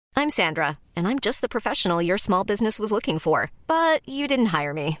I'm Sandra, and I'm just the professional your small business was looking for. But you didn't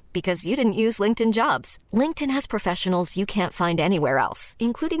hire me because you didn't use LinkedIn Jobs. LinkedIn has professionals you can't find anywhere else,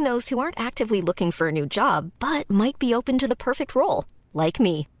 including those who aren't actively looking for a new job, but might be open to the perfect role, like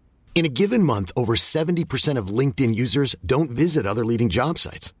me. In a given month, over 70% of LinkedIn users don't visit other leading job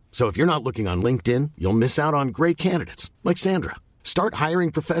sites. So if you're not looking on LinkedIn, you'll miss out on great candidates like Sandra. Start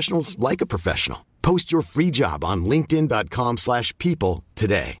hiring professionals like a professional. Post your free job on linkedin.com/people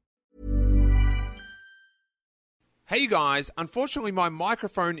today. Hey you guys, unfortunately my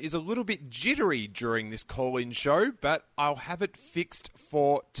microphone is a little bit jittery during this call-in show, but I'll have it fixed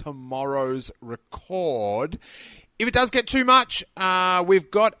for tomorrow's record. If it does get too much, we've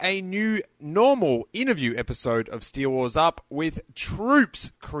got a new normal interview episode of Steele Wars up with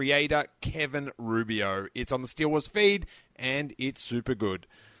Troops creator Kevin Rubio. It's on the Steele Wars feed and it's super good.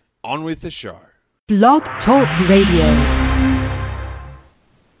 On with the show. Blog Talk Radio.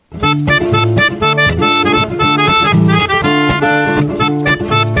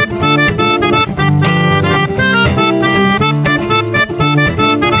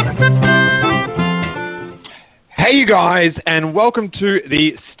 Hey you guys, and welcome to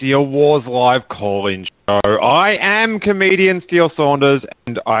the Steele Wars live call-in show. I am comedian Steele Saunders,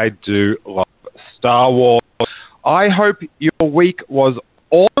 and I do love Star Wars. I hope your week was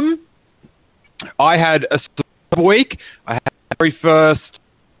awesome. I had a super week. I had the very first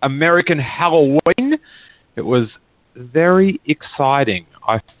American Halloween. It was very exciting.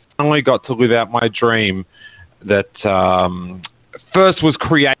 I finally got to live out my dream that first was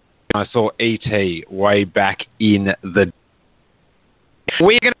created. I saw E.T. way back in the...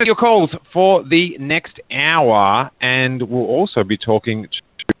 We're going to do your calls for the next hour, and we'll also be talking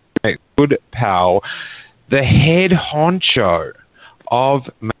to my good pal, the head honcho of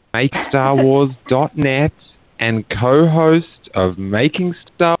MakeStarWars.net and co-host of Making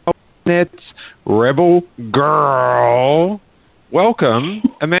Star Wars.net, Rebel Girl. Welcome,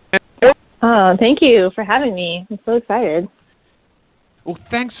 Amanda. Oh, thank you for having me. I'm so excited. Well,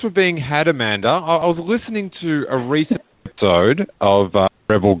 thanks for being had, Amanda. I was listening to a recent episode of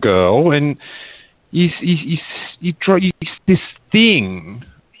Rebel Girl, and you this thing,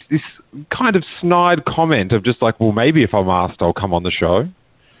 this kind of snide comment of just like, well, maybe if I'm asked, I'll come on the show.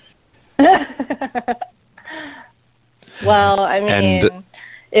 Well, I mean,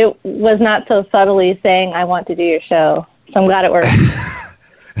 it was not so subtly saying, I want to do your show, so I'm glad it worked.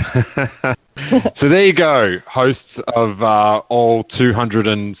 So there you go, hosts of all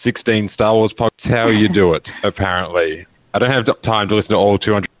 216 Star Wars podcasts, how you do it, apparently. I don't have time to listen to all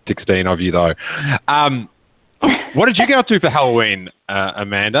 216 of you, though. What did you get up to for Halloween,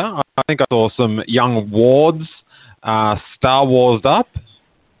 Amanda? I think I saw some young wards Star Wars up.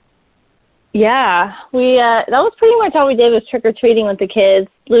 Yeah, that was pretty much all we did was trick-or-treating with the kids.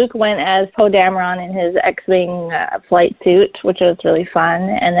 Luke went as Poe Dameron in his X-Wing flight suit, which was really fun.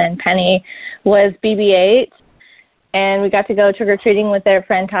 And then Penny was BB-8. And we got to go trick-or-treating with their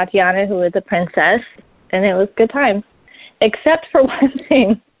friend Tatiana, who was a princess. And it was a good time. Except for one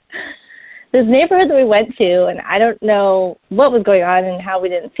thing. This neighborhood that we went to, and I don't know what was going on and how we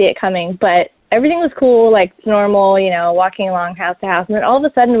didn't see it coming, but everything was cool, like normal, walking along house to house. And then all of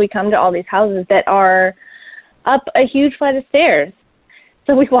a sudden we come to all these houses that are up a huge flight of stairs.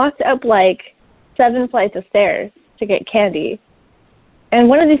 So we walked up like 7 flights of stairs to get candy. And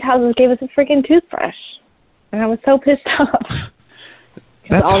one of these houses gave us a freaking toothbrush. And I was so pissed off.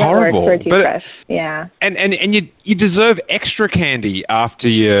 That's all horrible. For a toothbrush. Yeah. And you deserve extra candy after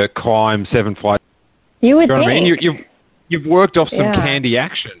you climb 7 flights. You would know think. What I mean? You've worked off some candy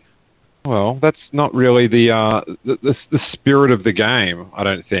action. Well, that's not really the spirit of the game, I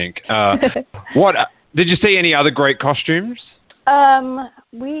don't think. What did you see any other great costumes?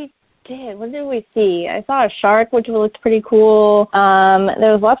 We did. What did we see? I saw a shark, which looked pretty cool.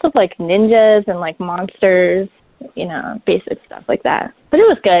 There was lots of like ninjas and like monsters, basic stuff like that. But it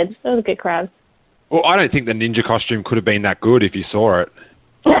was good. It was a good crowd. Well, I don't think the ninja costume could have been that good if you saw it.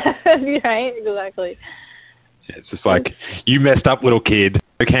 Right? Exactly. It's just like, you messed up, little kid.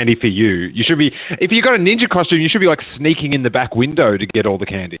 No candy for you. You should be, if you got a ninja costume, you should be like sneaking in the back window to get all the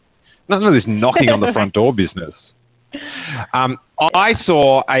candy. None of this knocking on the front door business. I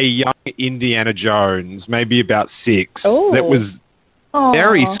saw a young Indiana Jones, maybe about 6, that was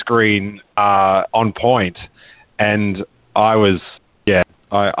very screen on point, and I was,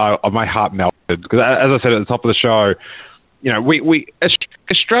 my heart melted because, as I said at the top of the show,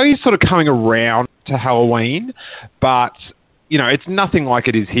 Australia's sort of coming around to Halloween, but it's nothing like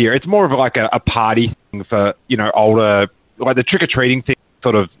it is here. It's more of like a party thing for older, like the trick or treating thing,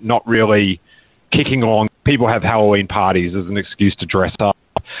 sort of not really kicking along. People have Halloween parties as an excuse to dress up.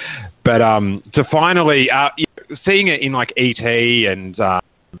 But to finally seeing it in like E.T. and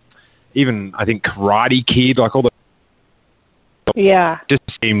even I think Karate Kid, like all the just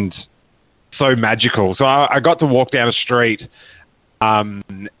seemed so magical. So I got to walk down a street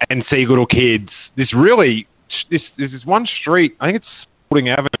and see little kids. This is one street, I think it's Spalding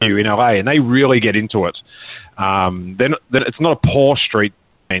Avenue in LA, and they really get into it. Then it's not a poor street,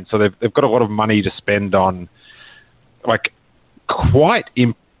 so they've got a lot of money to spend on like quite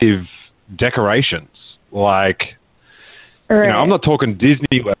impressive decorations. Like, I'm not talking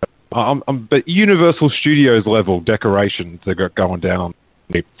Disney level, but Universal Studios level decorations they got going down.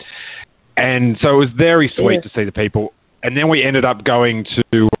 And so it was very sweet to see the people. And then we ended up going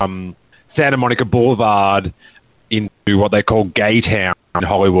to Santa Monica Boulevard into what they call Gay Town in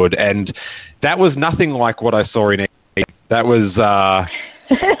Hollywood. And that was nothing like what I saw in E.T. That was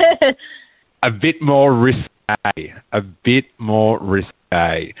a bit more risque.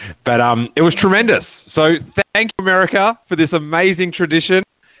 But it was tremendous. So thank you, America, for this amazing tradition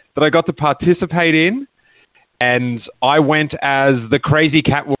that I got to participate in. And I went as the crazy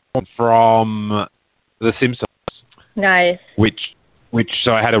Catwoman from The Simpsons. Nice. Which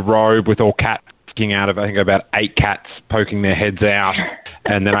so I had a robe with all cats sticking out of, I think, about 8 cats poking their heads out.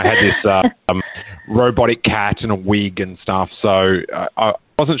 And then I had this robotic cat and a wig and stuff. So I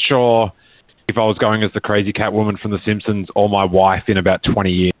wasn't sure if I was going as the crazy Catwoman from The Simpsons or my wife in about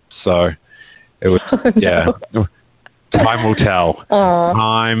 20 years. So it was, time will tell. Aww.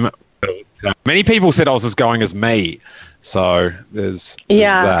 Time will tell. Many people said I was just going as me. So there's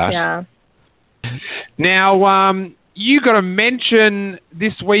that. Yeah. Now, you got to mention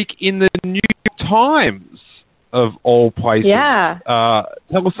this week in the New York Times, of all places. Yeah.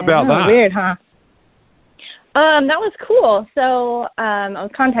 Tell us about that. Weird, huh? That was cool. So I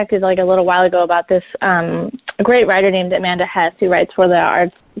was contacted like a little while ago about this a great writer named Amanda Hess who writes for the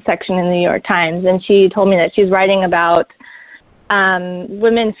arts section in the New York Times, and she told me that she's writing about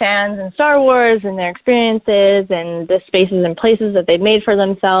women fans in Star Wars and their experiences and the spaces and places that they've made for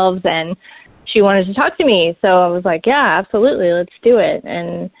themselves, and she wanted to talk to me. So I was like, yeah, absolutely, let's do it.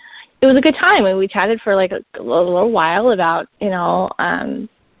 And it was a good time. And we chatted for like a little while about,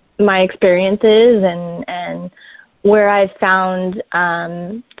 my experiences and where I found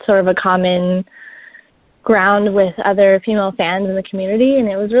sort of a common ground with other female fans in the community, and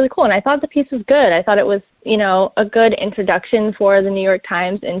it was really cool. And I thought the piece was good. I thought it was, a good introduction for the New York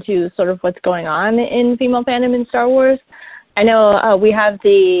Times into sort of what's going on in female fandom in Star Wars. I know we have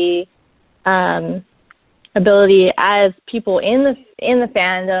the ability as people in the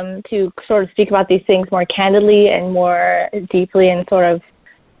fandom to sort of speak about these things more candidly and more deeply and sort of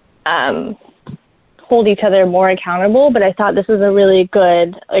hold each other more accountable. But I thought this was a really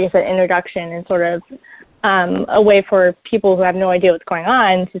good, like I said, introduction and sort of a way for people who have no idea what's going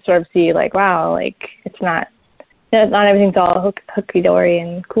on to sort of see like, wow, like it's not everything's all hooky-dory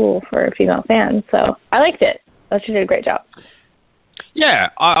and cool for female fans. So I liked it. I thought she did a great job. Yeah,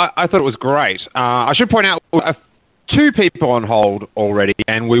 I thought it was great. I should point out 2 people on hold already,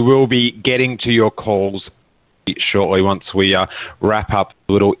 and we will be getting to your calls shortly once we wrap up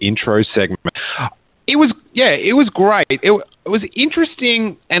the little intro segment. It was great. It was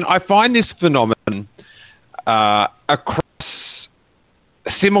interesting, and I find this phenomenon across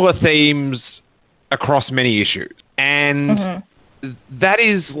similar themes across many issues. And that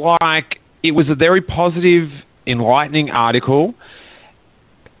is like, it was a very positive, enlightening article,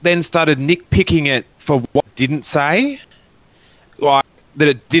 then started nitpicking it for what it didn't say, like that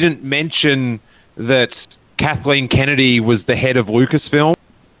it didn't mention that Kathleen Kennedy was the head of Lucasfilm,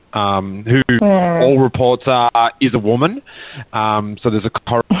 who all reports are is a woman. So there's a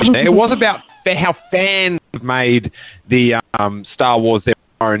correlation there. It was about how fans have made the Star Wars their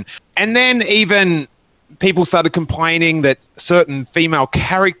own. And then even people started complaining that certain female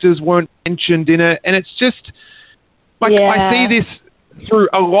characters weren't mentioned in it. And it's just, like, I see this through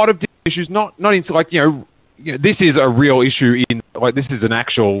a lot of issues, not into, like, this is a real issue in, like, this is an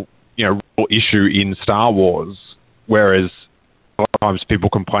actual, real issue in Star Wars, whereas a lot of times people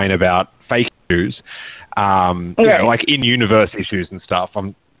complain about fake issues, like in-universe issues and stuff.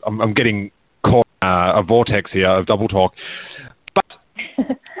 I'm getting caught in a vortex here of double talk. But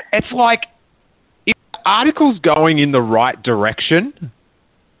it's like, if the article's going in the right direction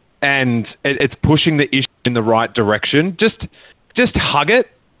and it's pushing the issue in the right direction, just hug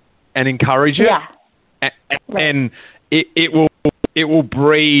it and encourage it. Yeah. And it will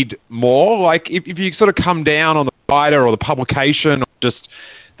breed more. Like, if you sort of come down on the writer or the publication or just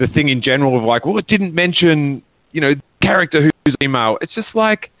the thing in general of like, well, it didn't mention, the character who's female. It's just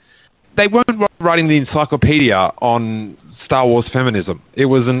like, they weren't writing the encyclopedia on Star Wars feminism. It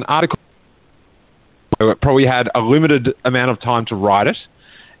was an article that probably had a limited amount of time to write it,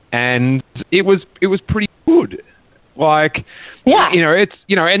 and it was pretty good. Like, Yeah. it's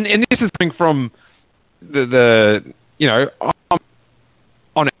and this is coming from the I'm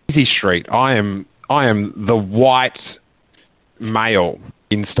on Easy Street. I am the white male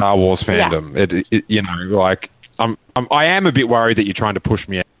in Star Wars fandom. Yeah. I am a bit worried that you're trying to push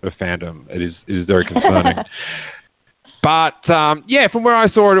me out of fandom. It is very concerning. But from where I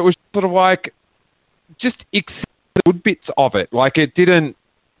saw it, it was sort of like just accept the good bits of it. Like there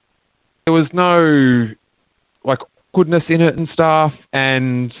was no like goodness in it and stuff,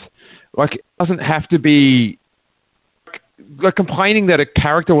 and like it doesn't have to be like complaining that a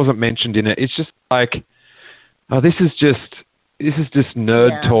character wasn't mentioned in it. It's just like, oh, this is just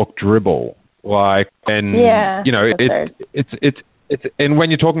nerd talk dribble. Like, and it's and when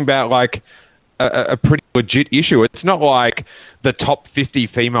you're talking about like a pretty legit issue, it's not like the top 50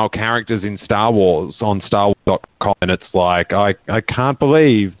 female characters in Star Wars on StarWars.com, and it's like I can't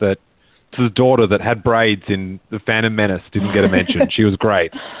believe that his daughter that had braids in The Phantom Menace didn't get a mention. She was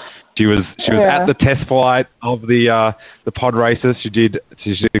great. She was at the test flight of the pod races. She did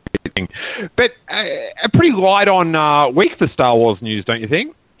a great thing. But a pretty light on week for Star Wars news, don't you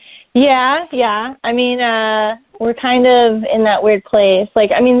think? Yeah. I mean, we're kind of in that weird place.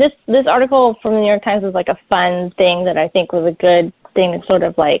 Like, I mean, this article from the New York Times was like a fun thing that I think was a good thing to sort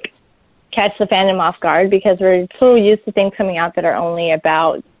of like catch the fandom off guard, because we're so used to things coming out that are only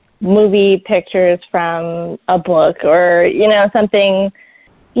about movie pictures from a book or, something,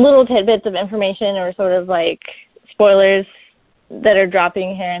 little tidbits of information or sort of like spoilers that are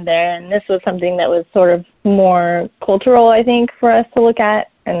dropping here and there. And this was something that was sort of more cultural, I think, for us to look at.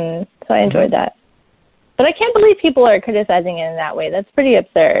 And so I enjoyed that. But I can't believe people are criticizing it in that way. That's pretty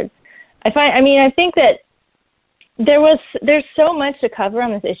absurd. I think that there's so much to cover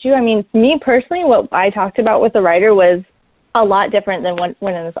on this issue. I mean, me personally, what I talked about with the writer was a lot different than what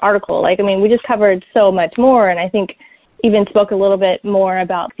in this article. Like, I mean, we just covered so much more, and I think even spoke a little bit more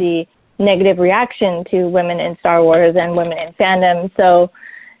about the negative reaction to women in Star Wars and women in fandom. So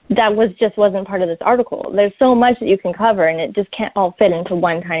that wasn't part of this article. There's so much that you can cover, and it just can't all fit into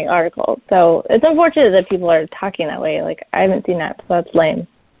one tiny article. So it's unfortunate that people are talking that way. Like, I haven't seen that, so that's lame.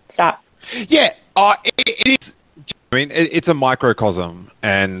 Stop. Yeah, it is. I mean, it's a microcosm,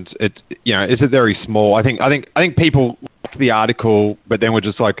 and it's a very small. I think people liked the article, but then we're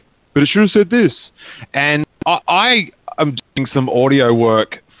just like, but it should have said this. And I am doing some audio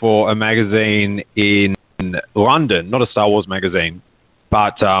work for a magazine in London, not a Star Wars magazine,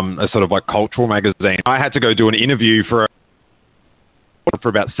 but a sort of like cultural magazine. I had to go do an interview for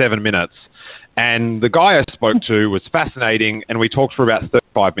about 7 minutes, and the guy I spoke to was fascinating, and we talked for about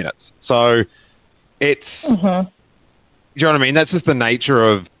 35 minutes. So it's, you know what I mean? That's just the nature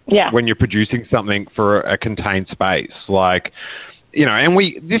of when you're producing something for a contained space. Like, and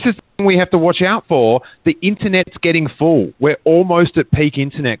this is something we have to watch out for. The internet's getting full. We're almost at peak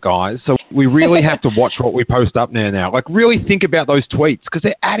internet, guys. So we really have to watch what we post up there now. Like, really think about those tweets, because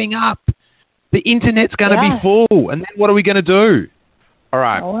they're adding up. The internet's going to be full. And then what are we going to do? All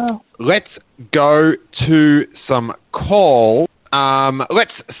right. Oh, wow. Let's go to some calls.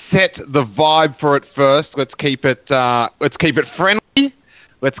 Let's set the vibe for it first. Let's keep it friendly.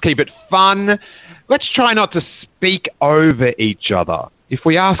 Let's keep it fun. Let's try not to speak over each other. If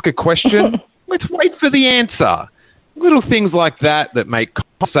we ask a question, let's wait for the answer. Little things like that make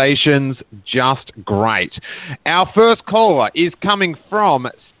conversations just great. Our first caller is coming from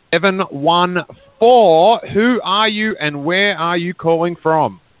 714. Who are you and where are you calling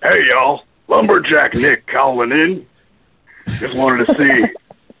from? Hey, y'all. Lumberjack Nick calling in. Just wanted to see,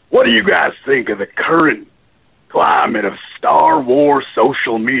 what do you guys think of the current climate of Star Wars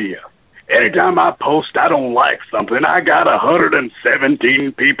social media? Anytime I post I don't like something, I got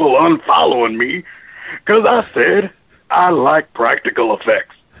 117 people unfollowing me because I said I like practical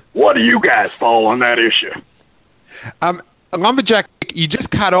effects. What do you guys fall on that issue? Lumberjack, you just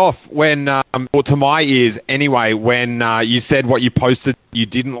cut off when, or to my ears anyway, when you said what you posted you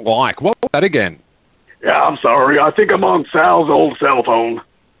didn't like. What was that again? Yeah, I'm sorry. I think I'm on Sal's old cell phone.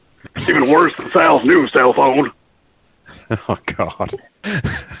 It's even worse than Sal's new cell phone. Oh, God.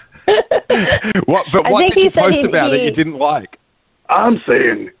 What did you post about that you didn't like? I'm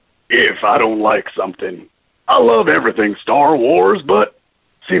saying, if I don't like something, I love everything Star Wars, but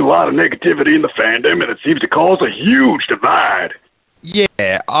see a lot of negativity in the fandom, and it seems to cause a huge divide.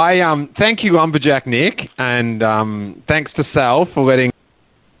 Yeah, I thank you, Lumberjack Nick, and thanks to Sal for letting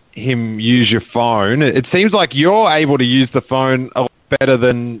him use your phone. It seems like you're able to use the phone a lot better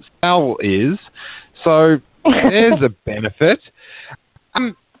than Sal is. So there's a benefit.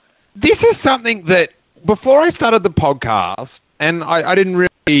 This is something that before I started the podcast, and I didn't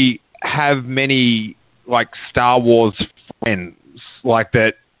really have many like Star Wars friends like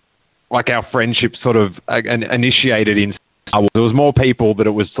that, like our friendship sort of initiated in Star Wars. There was more people that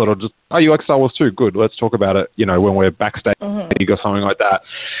it was sort of just, oh, you like Star Wars too? Good, let's talk about it, you know, when we're backstage or something like that.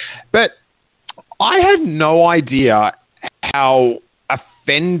 But I had no idea how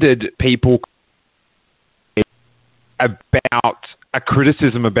offended people about a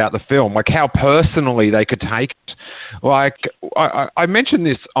criticism about the film, like how personally they could take it. Like, I mentioned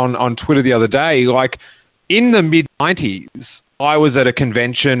this on Twitter the other day, like in the mid-90s, I was at a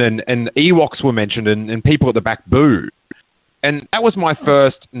convention and Ewoks were mentioned and people at the back booed. And that was my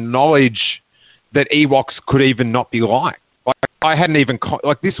first knowledge that Ewoks could even not be liked. Like, I hadn't even,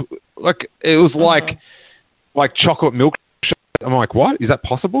 it was like chocolate milk. I'm like, what? Is that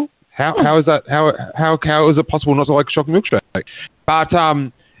possible? How is that? How is it possible not to like chocolate milkshake? But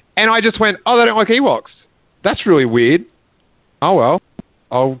and I just went, oh, they don't like Ewoks. That's really weird. Oh well,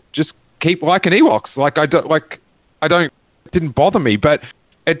 I'll just keep liking Ewoks. It didn't bother me, but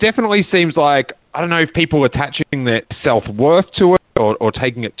it definitely seems like, I don't know if people are attaching their self-worth to it or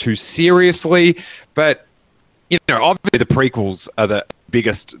taking it too seriously. But you know, obviously the prequels are the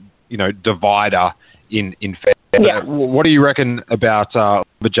biggest, you know, divider in fandom. Yeah. What do you reckon about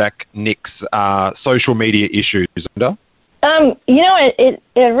Lumberjack Nick's social media issues, Linda? You know, it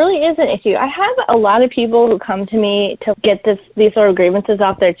really is an issue. I have a lot of people who come to me to get these sort of grievances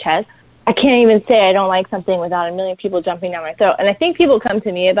off their chest. I can't even say I don't like something without a million people jumping down my throat. And I think people come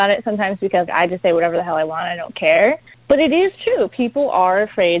to me about it sometimes because I just say whatever the hell I want. I don't care. But it is true. People are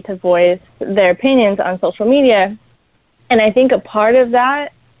afraid to voice their opinions on social media. And I think a part of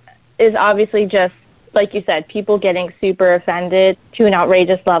that is obviously just, like you said, people getting super offended to an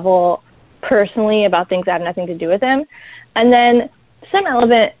outrageous level personally about things that have nothing to do with them. And then some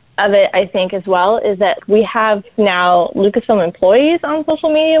element of it, I think, as well, is that we have now Lucasfilm employees on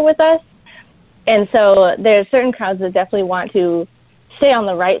social media with us. And so there's certain crowds that definitely want to stay on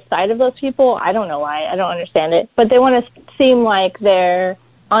the right side of those people. I don't know why. I don't understand it. But they want to seem like they're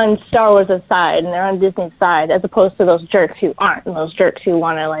on Star Wars' side and they're on Disney's side, as opposed to those jerks who aren't, and those jerks who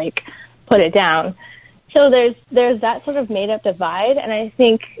want to, like, put it down. So there's that sort of made-up divide, and I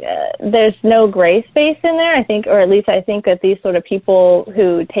think there's no gray space in there. I think, or at least I think that these sort of people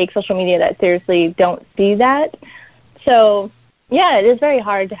who take social media that seriously don't see that. So, yeah, it is very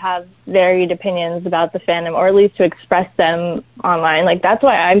hard to have varied opinions about the fandom, or at least to express them online. Like, that's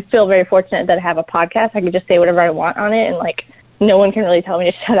why I feel very fortunate that I have a podcast. I can just say whatever I want on it, and, like, no one can really tell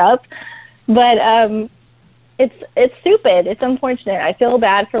me to shut up. But it's stupid. It's unfortunate. I feel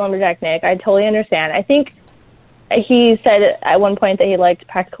bad for Lumberjack Nick. I totally understand. I think he said at one point that he liked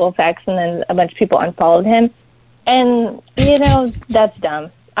practical effects, and then a bunch of people unfollowed him. And, you know, that's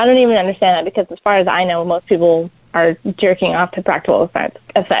dumb. I don't even understand that, because as far as I know, most people are jerking off to practical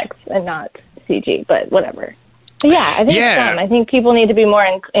effects and not CG, but whatever. But yeah, I think it's dumb. I think people need to be more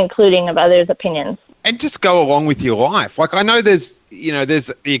including of others' opinions. And just go along with your life. Like, I know there's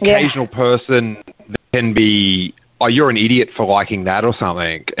the occasional person that can be, oh, you're an idiot for liking that or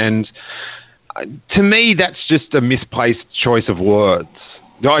something. And to me, that's just a misplaced choice of words.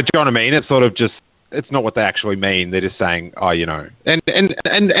 Do you know what I mean? It's sort of just, it's not what they actually mean. They're just saying, oh, you know.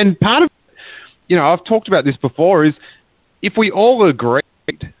 And part of, you know, I've talked about this before, is if we all agreed,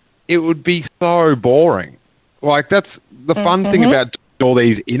 it would be so boring. Like, that's the fun thing about all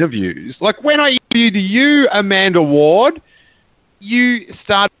these interviews. Like, when I interviewed you, Amanda Ward, you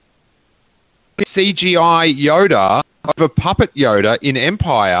started CGI Yoda of a puppet Yoda in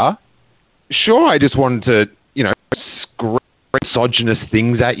Empire. Sure, I just wanted to, you know, scream misogynist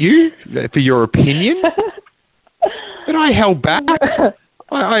things at you for your opinion, but I held back.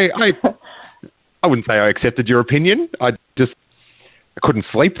 I wouldn't say I accepted your opinion. I couldn't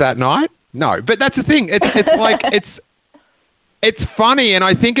sleep that night. No, but that's the thing. It's like it's funny, and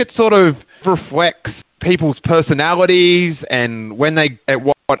I think it sort of reflects people's personalities and when they, at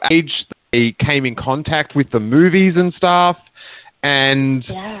what age they came in contact with the movies and stuff. And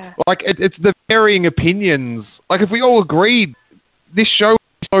like it's the varying opinions. Like, if we all agreed, this show would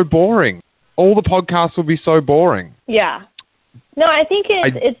be so boring. All the podcasts would be so boring. Yeah. No, I think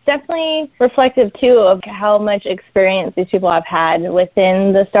it's definitely reflective, too, of how much experience these people have had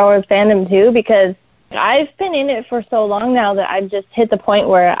within the Star Wars fandom, too, because I've been in it for so long now that I've just hit the point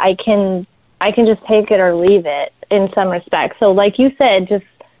where I can just take it or leave it in some respects. So like you said, just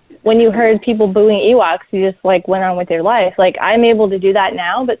when you heard people booing Ewoks, you just, like, went on with your life. Like, I'm able to do that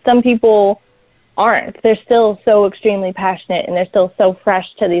now, but some people aren't. They're still so extremely passionate, and they're still so fresh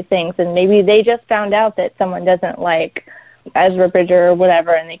to these things, and maybe they just found out that someone doesn't like Ezra Bridger or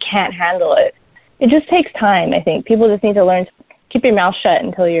whatever, and they can't handle it. It just takes time, I think. People just need to learn to keep your mouth shut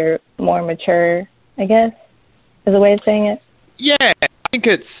until you're more mature, I guess, is a way of saying it. Yeah, I think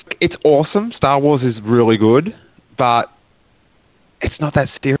it's awesome. Star Wars is really good, but it's not that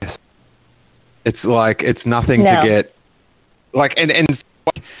serious. It's like, it's nothing to get, like, and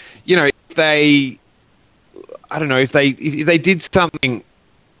you know, if they, I don't know, if they did something,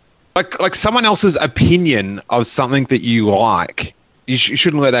 like someone else's opinion of something that you like, you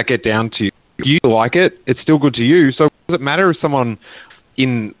shouldn't let that get down to you. If you like it, it's still good to you. So does it matter if someone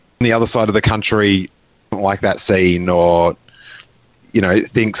in the other side of the country doesn't like that scene, or, you know,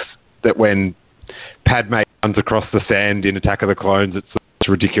 thinks that when Padme runs across the sand in Attack of the Clones, it's the most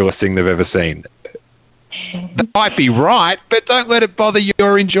ridiculous thing they've ever seen. That might be right, but don't let it bother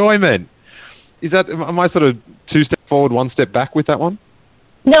your enjoyment. Am I sort of 2 steps forward, 1 step back with that one?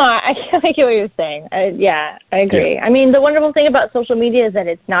 No, I get what you're saying. I agree. Yeah. I mean, the wonderful thing about social media is that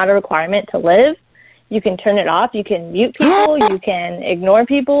it's not a requirement to live. You can turn it off. You can mute people. You can ignore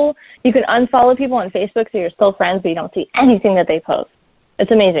people. You can unfollow people on Facebook so you're still friends, but you don't see anything that they post.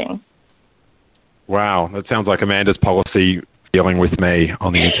 It's amazing. Wow, that sounds like Amanda's policy dealing with me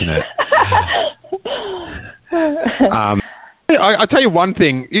on the internet. I'll tell you one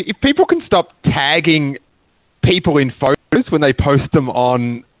thing. If people can stop tagging people in photos when they post them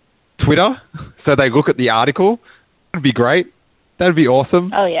on Twitter so they look at the article, that would be great. That would be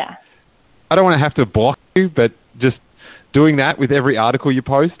awesome. Oh, yeah. I don't want to have to block you, but just doing that with every article you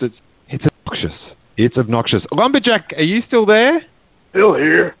post, it's obnoxious. It's obnoxious. Lumberjack, are you still there? Still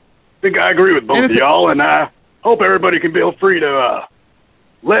here. I think I agree with both of y'all, and I hope everybody can feel free to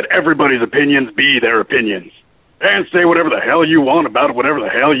let everybody's opinions be their opinions. And say whatever the hell you want about whatever the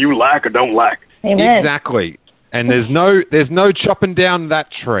hell you like or don't like. Amen. Exactly. And there's no chopping down that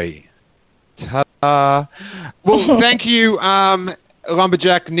tree. Ta-da. Well, thank you,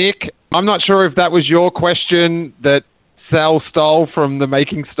 Lumberjack Nick. I'm not sure if that was your question that Sal stole from the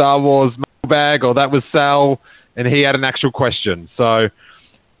Making Star Wars mailbag, or that was Sal and he had an actual question. So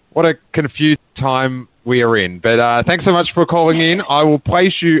what a confused time we are in. But thanks so much for calling in. I will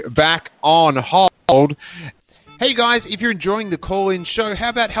place you back on hold. Hey guys, if you're enjoying the call-in show, how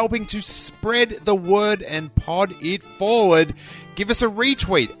about helping to spread the word and pod it forward? Give us a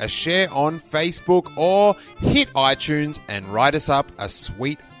retweet, a share on Facebook, or hit iTunes and write us up a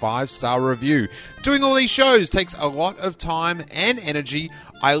sweet 5-star review. Doing all these shows takes a lot of time and energy.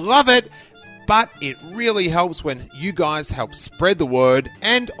 I love it, but it really helps when you guys help spread the word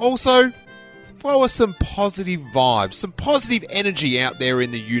and also throw us some positive vibes, some positive energy out there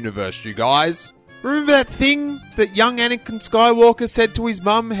in the universe, you guys. Remember that thing that young Anakin Skywalker said to his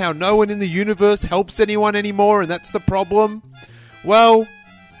mum, how no one in the universe helps anyone anymore and that's the problem? Well,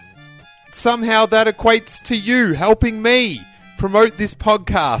 somehow that equates to you helping me promote this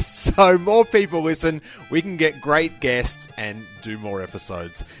podcast so more people listen, we can get great guests and do more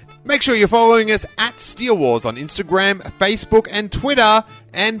episodes. Make sure you're following us at Steele Wars on Instagram, Facebook and Twitter,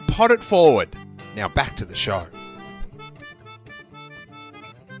 and pod it forward. Now back to the show.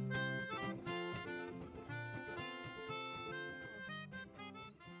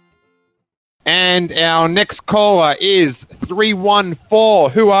 And our next caller is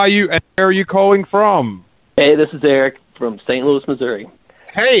 314. Who are you and where are you calling from? Hey, this is Eric from St. Louis, Missouri.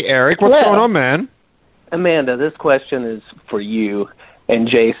 Hey, Eric. What's going on, man? Amanda, this question is for you and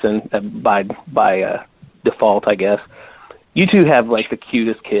Jason by default, I guess. You two have, like, the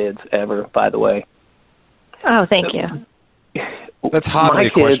cutest kids ever, by the way. Oh, thank you. That's hardly a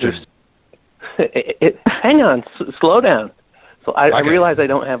question. Hang on. Slow down. So I realize I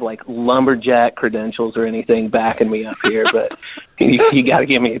don't have, like, lumberjack credentials or anything backing me up here, but you got to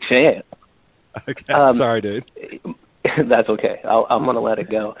give me a chance. Okay. Sorry, dude. That's okay. I'm going to let it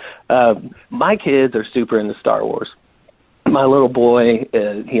go. My kids are super into Star Wars. My little boy,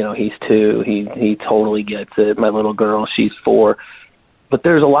 he's 2. He totally gets it. My little girl, she's 4. But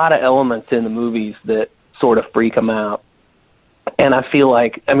there's a lot of elements in the movies that sort of freak them out. And I feel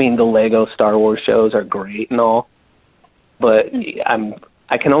like, the Lego Star Wars shows are great and all, but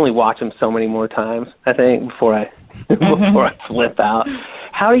I can only watch them so many more times, I think, before I flip out.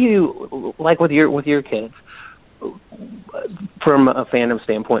 How do you, like with your kids, from a fandom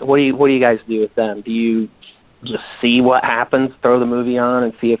standpoint, what do you guys do with them? Do you just see what happens, throw the movie on,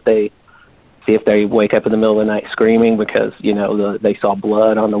 and see if they wake up in the middle of the night screaming because they saw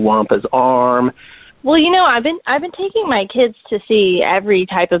blood on the Wampa's arm? Well, I've been taking my kids to see every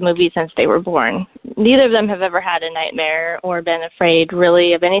type of movie since they were born. Neither of them have ever had a nightmare or been afraid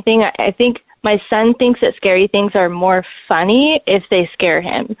really of anything. I think my son thinks that scary things are more funny if they scare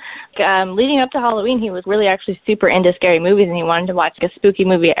him. Leading up to Halloween, he was really actually super into scary movies, and he wanted to watch a spooky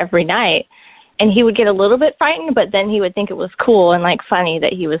movie every night. And he would get a little bit frightened, but then he would think it was cool and, like, funny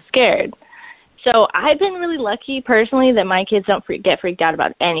that he was scared. So I've been really lucky personally that my kids don't get freaked out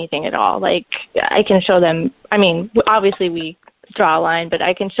about anything at all. Like, I can show them, I mean, obviously we draw a line, but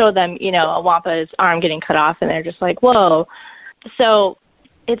I can show them, you know, a Wampa's arm getting cut off, and they're just like, whoa. So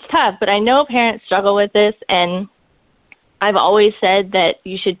it's tough, but I know parents struggle with this, and I've always said that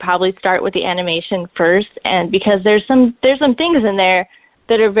you should probably start with the animation first, and because there's some things in there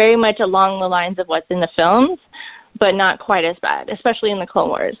that are very much along the lines of what's in the films, but not quite as bad, especially in the Clone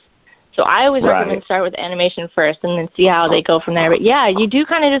Wars. So I always recommend start with animation first and then see how they go from there. But yeah, you do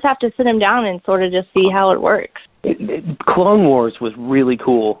kind of just have to sit them down and sort of just see how it works. Clone Wars was really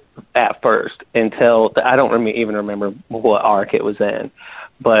cool at first until I don't even remember what arc it was in.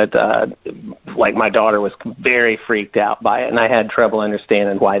 But like my daughter was very freaked out by it, and I had trouble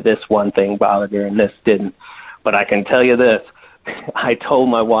understanding why this one thing bothered her and this didn't. But I can tell you this. I told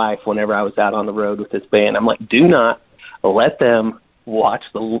my wife whenever I was out on the road with this band, I'm like, do not let them watch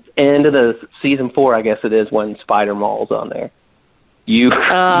the end of the season 4, I guess it is, when Spider Maul's on there. You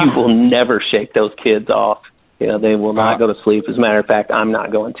will never shake those kids off. You know, they will not go to sleep. As a matter of fact, I'm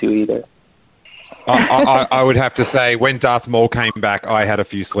not going to either. I would have to say, when Darth Maul came back, I had a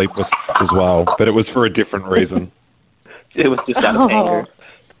few sleepless as well, but it was for a different reason. It was just out of anger.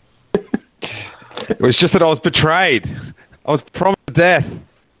 It was just that I was betrayed. I was promised death.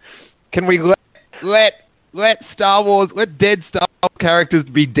 Can we let Star Wars, let dead Star Wars characters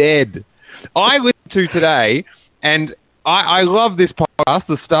be dead? I listened to today, and I love this podcast,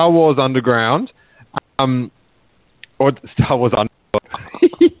 the Star Wars Underground, or Star Wars Underground.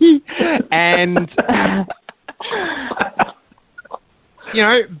 And, you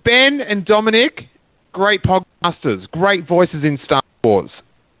know, Ben and Dominic, great podcasters, great voices in Star Wars.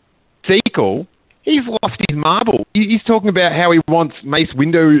 Sequel, he's lost his marble. He's talking about how he wants Mace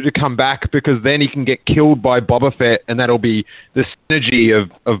Windu to come back because then he can get killed by Boba Fett, and that'll be the synergy of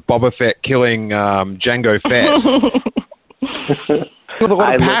Boba Fett killing Jango Fett.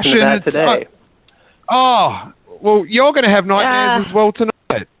 I listened to that today. Well, you're going to have nightmares as well tonight.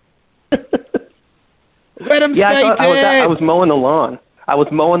 Let him stay dead. I was mowing the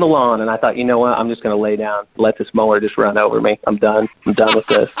lawn. And I thought, you know what? I'm just going to lay down. Let this mower just run over me. I'm done. I'm done with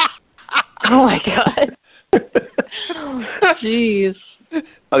this. Oh, my God. Jeez.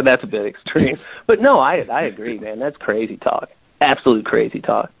 Oh, that's a bit extreme. But no, I agree, man. That's crazy talk. Absolute crazy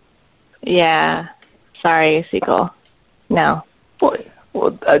talk. Yeah. Sorry, Sequel. No.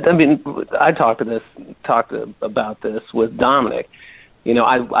 Well, I mean, I talked about this with Dominic. You know,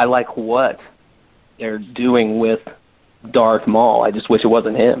 I like what they're doing with Darth Maul. I just wish it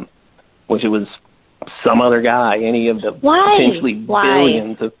wasn't him. Wish it was some other guy, any of the potentially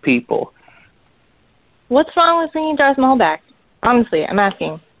billions of people. What's wrong with bringing Darth Maul back? Honestly, I'm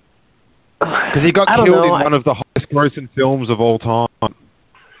asking. Because he got killed in one of the highest grossing films of all time.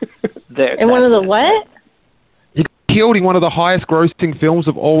 In one of the what? He got killed in one of the highest grossing films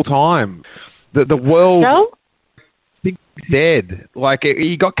of all time. The world... No? He's dead. Like,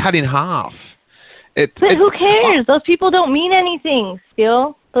 he got cut in half. But who cares? Those people don't mean anything,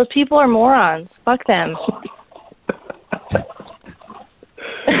 Steele. Those people are morons. Fuck them.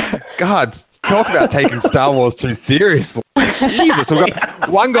 God, talk about taking Star Wars too seriously. Jesus, we've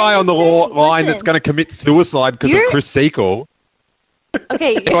got one guy on the line that's going to commit suicide because of Chris Sequel.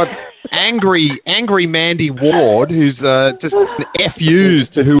 Okay. We've got angry Mandy Ward, who's just an FUs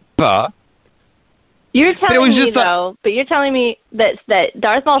to whoever. You're telling me, but you're telling me that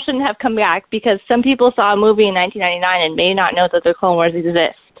Darth Maul shouldn't have come back because some people saw a movie in 1999 and may not know that the Clone Wars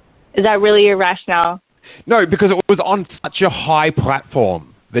exist. Is that really your rationale? No, because it was on such a high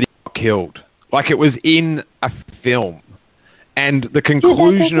platform that he got killed. Like, it was in a film. And the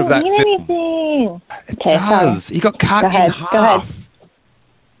conclusion of that film... It does. Sorry. He got cut in half. Go ahead.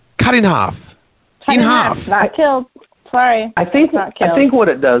 Cut in half. Cut in half. Not killed. Sorry. I think what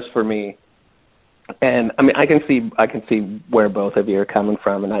it does for me, and I mean, I can see where both of you are coming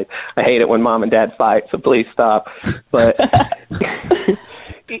from, and I hate it when mom and dad fight, so please stop. But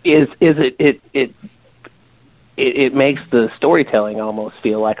it makes the storytelling almost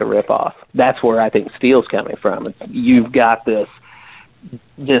feel like a ripoff. That's where I think Steele's coming from. You've got this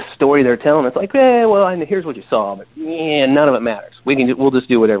story they're telling. It's like, here's what you saw, but none of it matters. We'll just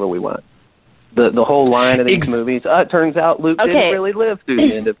do whatever we want. The whole line of these movies. It turns out Luke didn't really live through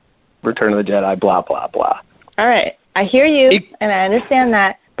the end of Return of the Jedi, blah, blah, blah. All right. I hear you, and I understand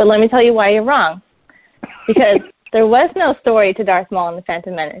that, but let me tell you why you're wrong. Because there was no story to Darth Maul in The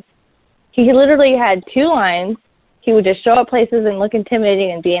Phantom Menace. He literally had 2 lines. He would just show up places and look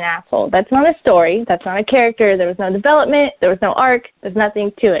intimidating and be an asshole. That's not a story. That's not a character. There was no development. There was no arc. There's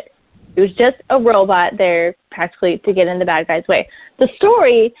nothing to it. It was just a robot there practically to get in the bad guy's way. The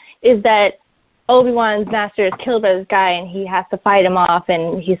story is that Obi-Wan's master is killed by this guy, and he has to fight him off,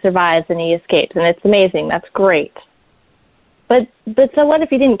 and he survives, and he escapes, and it's amazing. That's great. But so what if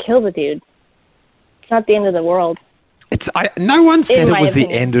he didn't kill the dude? It's not the end of the world. No one said it was opinion.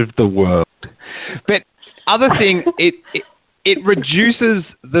 the end of the world. But other thing, it reduces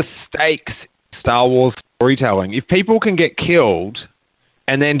the stakes in Star Wars storytelling. If people can get killed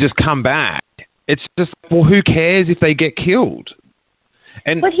and then just come back, it's just, well, who cares if they get killed?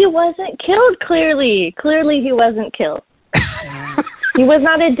 But he wasn't killed, clearly. Clearly he wasn't killed. He was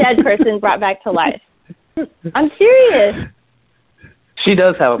not a dead person brought back to life. I'm serious. She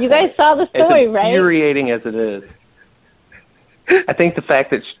does have a point. You guys saw the story, right? As infuriating as it is. I think the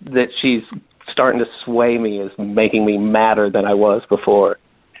fact that she's starting to sway me is making me madder than I was before.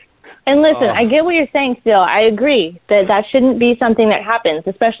 And listen, I get what you're saying still. I agree that shouldn't be something that happens,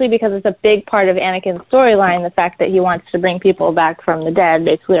 especially because it's a big part of Anakin's storyline, the fact that he wants to bring people back from the dead,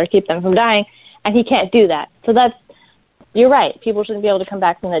 basically, or keep them from dying, and he can't do that. So you're right, people shouldn't be able to come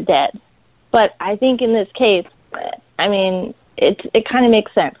back from the dead. But I think in this case, I mean, it kind of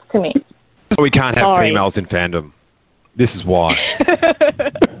makes sense to me. We can't have females in fandom. This is why.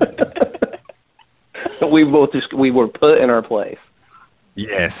 We were put in our place.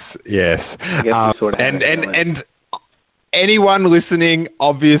 Yes. I guess we sort of and anyone listening,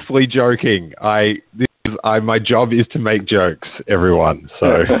 obviously joking. My job is to make jokes, everyone.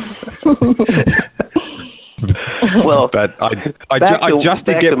 So, well, but I just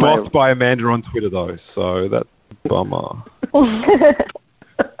did get blocked by Amanda on Twitter though, so that's a bummer.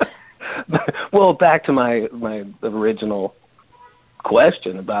 Well, back to my original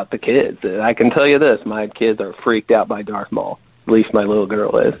question about the kids. I can tell you this: my kids are freaked out by Darth Maul. At least my little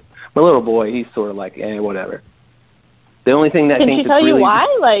girl is. My little boy, he's sort of like, whatever. The only thing that Can she tell you why?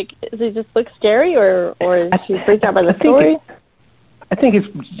 Like, does he just look scary, or is she freaked out by the story? I think it's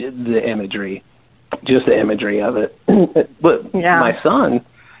the imagery, just the imagery of it. But my son,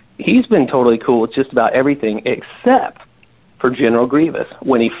 he's been totally cool with just about everything except for General Grievous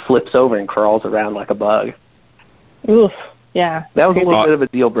when he flips over and crawls around like a bug. Oof, yeah. That was a little bit of a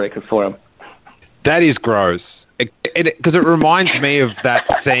deal breaker for him. That is gross. Because it reminds me of that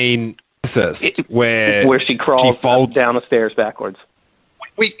scene where she crawls down the stairs backwards.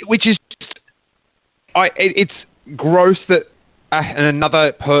 Which is just, it's gross that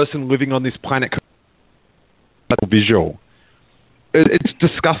another person living on this planet visual. It's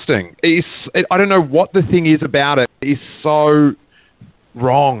disgusting. I don't know what the thing is about it. It's so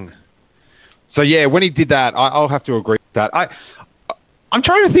wrong. So yeah, when he did that, I'll have to agree with that. I'm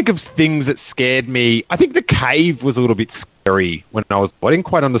trying to think of things that scared me. I think the cave was a little bit scary when I didn't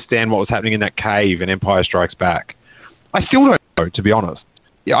quite understand what was happening in that cave in Empire Strikes Back. I still don't know, to be honest.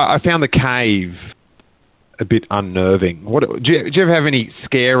 Yeah, I found the cave a bit unnerving. Do you ever have any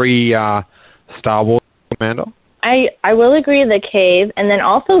scary Star Wars, Amanda? I will agree the cave, and then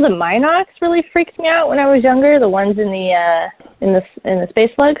also the Minox really freaked me out when I was younger. The ones in the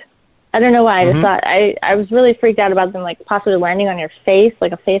space slug. I don't know why. I just thought I was really freaked out about them, like possibly landing on your face,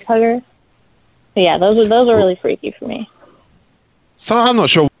 like a face hugger. But yeah, those are really freaky for me. So I'm not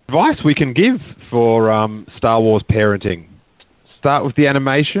sure what advice we can give for Star Wars parenting. Start with the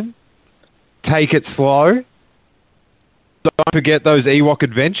animation. Take it slow. Don't forget those Ewok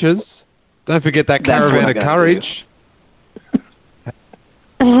adventures. Don't forget that Caravan of Courage.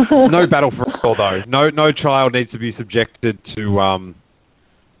 No battle for all though. No child needs to be subjected to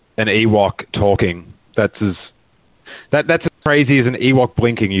an Ewok talking. That's as crazy as an Ewok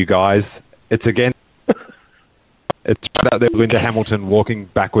blinking, you guys. It's right out there with Linda Hamilton walking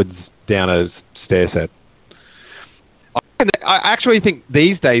backwards down a stair set. I actually think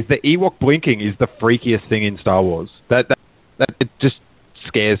these days the Ewok blinking is the freakiest thing in Star Wars. That it just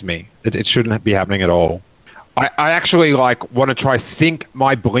scares me. It shouldn't be happening at all. I actually want to try sync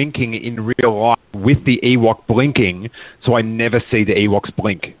my blinking in real life with the Ewok blinking, so I never see the Ewoks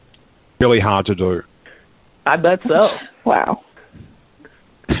blink. Really hard to do. I bet so. Wow.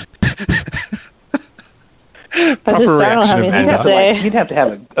 Proper reaction, Amanda. You'd have to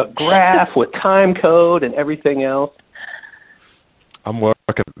have a graph with time code and everything else. I'm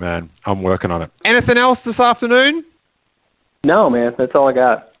working, man. I'm working on it. Anything else this afternoon? No, man. That's all I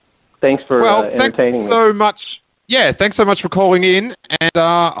got. Thanks for entertaining me. Thanks so much. Yeah, thanks so much for calling in, and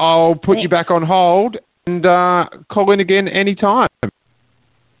I'll put you back on hold and call in again anytime.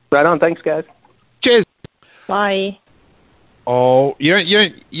 Right on. Thanks, guys. Cheers. Bye. Oh, you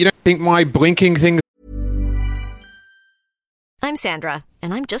don't think my blinking thing? I'm Sandra,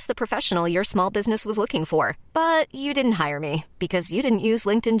 and I'm just the professional your small business was looking for. But you didn't hire me because you didn't use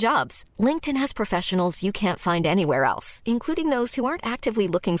LinkedIn Jobs. LinkedIn has professionals you can't find anywhere else, including those who aren't actively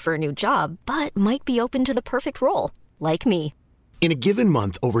looking for a new job, but might be open to the perfect role, like me. In a given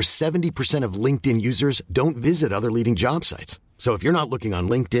month, over 70% of LinkedIn users don't visit other leading job sites. So if you're not looking on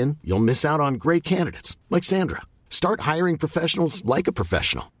LinkedIn, you'll miss out on great candidates like Sandra. Start hiring professionals like a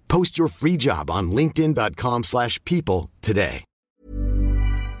professional. Post your free job on linkedin.com/people today.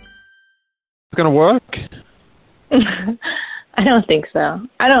 It's going to work? I don't think so.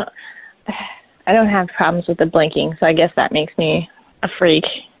 I don't have problems with the blinking, so I guess that makes me a freak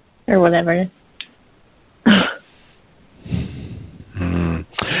or whatever.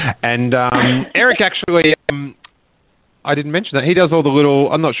 And Eric actually, I didn't mention that. He does all the little,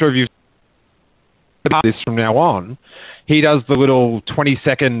 I'm not sure if you've about this from now on, he does the little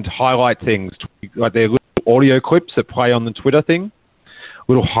 20-second highlight things, like their little audio clips that play on the Twitter thing,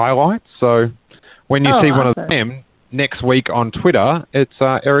 little highlights. So when you see one of them next week on Twitter, it's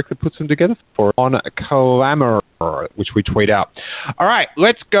Eric that puts them together for on Clamor, which we tweet out. All right,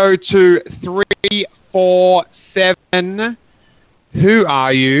 let's go to 347. Who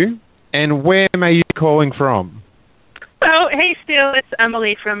are you, and where are you calling from? Oh, hey, Steele. It's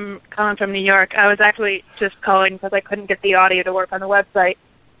Emily calling from New York. I was actually just calling because I couldn't get the audio to work on the website.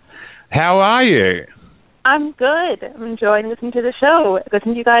 How are you? I'm good. I'm enjoying listening to the show,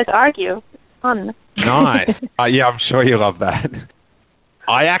 listening to you guys argue. It's fun. Nice. Yeah, I'm sure you love that.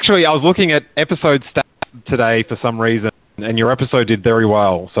 I was looking at episode stats today for some reason, and your episode did very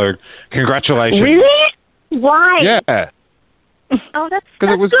well. So congratulations. Really? Why? Yeah. Oh, that's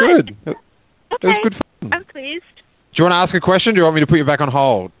because it was good. Okay. It was good fun. I'm pleased. Do you want to ask a question? Or do you want me to put you back on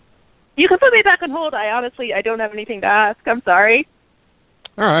hold? You can put me back on hold. I don't have anything to ask. I'm sorry.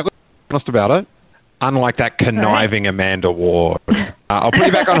 All right. Let's be honest about it. Unlike that conniving Amanda Ward. I'll put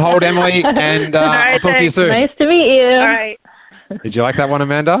you back on hold, Emily, and right, I'll talk to you soon. Nice to meet you. All right. Did you like that one,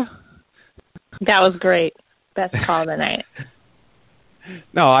 Amanda? That was great. Best call of the night.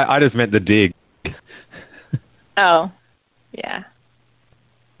 No, I just meant the dig. Oh, yeah.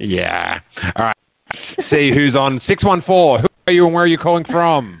 Yeah. All right. See who's on 614. Who are you and where are you calling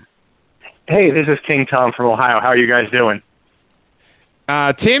from? Hey, this is King Tom from Ohio. How are you guys doing?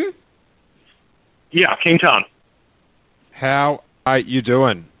 Tim? Yeah, King Tom. How are you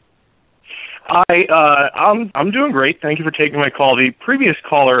doing? I'm doing great. Thank you for taking my call. The previous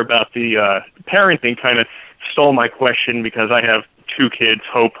caller about the parenting kind of stole my question because I have two kids,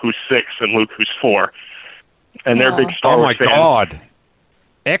 Hope, who's 6, and Luke, who's 4. And they're big Star Wars fans. Oh, my God.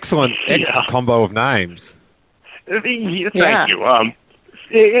 Excellent combo of names. Thank you.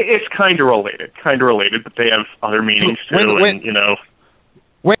 It's kind of related, but they have other meanings too.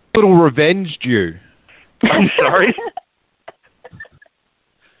 When little revenge due? I'm sorry?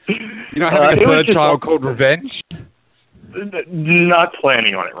 You know, having a third child called Revenge? Not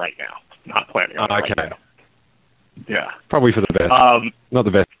planning on it right now. Not planning on it right now. Yeah. Probably for the best. Not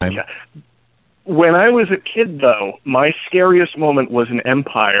the best name. Yeah. When I was a kid, though, my scariest moment was in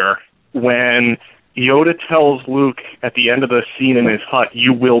Empire when Yoda tells Luke at the end of the scene in his hut,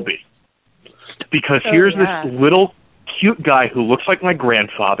 "You will be." Because here's this little cute guy who looks like my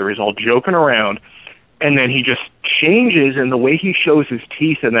grandfather, is all joking around, and then he just changes, and the way he shows his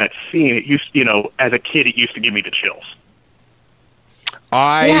teeth in that scene, it used, as a kid, it used to give me the chills.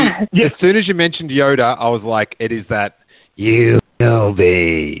 As soon as you mentioned Yoda, I was like, it is that you will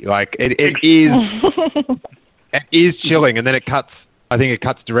be. Like, it is it is chilling, and then it cuts, I think it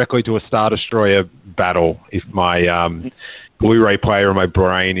cuts directly to a Star Destroyer battle if my Blu-ray player in my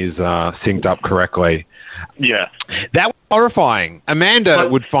brain is synced up correctly. Yeah. That was horrifying. Amanda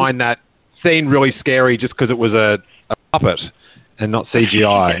would find that scene really scary just because it was a puppet and not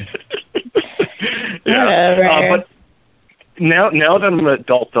CGI. But now that I'm an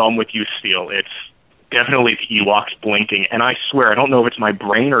adult dumb with you, Steele, it's definitely the Ewoks blinking. And I swear, I don't know if it's my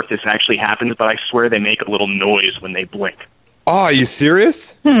brain or if this actually happens, but I swear they make a little noise when they blink. Oh, are you serious?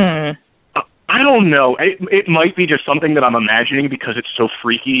 I don't know. It might be just something that I'm imagining because it's so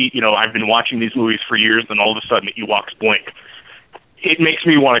freaky. I've been watching these movies for years, and all of a sudden the Ewoks blink. It makes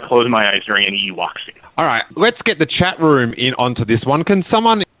me want to close my eyes during any Ewok scene. All right, let's get the chat room in onto this one. Can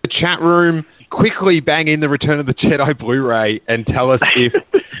someone in the chat room quickly bang in the Return of the Jedi Blu-ray and tell us if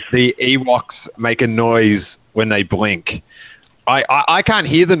the Ewoks make a noise when they blink? I can't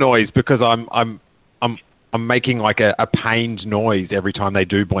hear the noise because I'm making like a pained noise every time they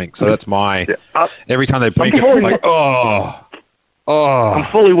do blink. So that's my every time they blink, it's like Oh.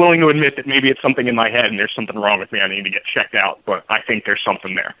 I'm fully willing to admit that maybe it's something in my head and there's something wrong with me. I need to get checked out, but I think there's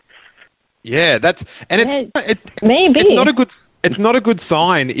something there. Yeah, it's maybe it's not a good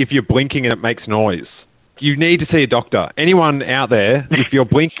sign if you're blinking and it makes noise. You need to see a doctor. Anyone out there, if your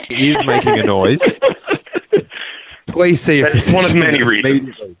blinking is making a noise, please see a physician. That's one of many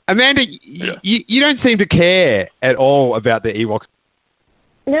reasons. Amanda, you don't seem to care at all about the Ewoks.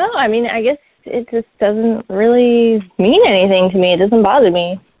 No, I mean, I guess it just doesn't really mean anything to me. It doesn't bother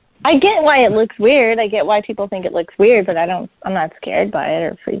me. I get why it looks weird. I get why people think it looks weird, but I'm not scared by it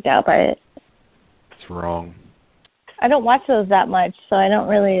or freaked out by it. It's wrong. I don't watch those that much, so I don't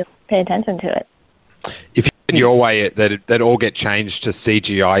really pay attention to it. If you did your way, they'd all get changed to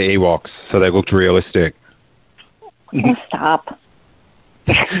CGI Ewoks so they looked realistic. Oh, stop.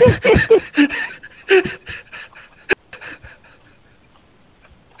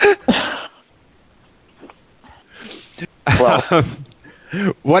 Well,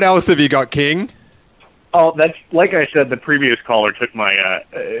 what else have you got, King? Oh, that's like I said. The previous caller took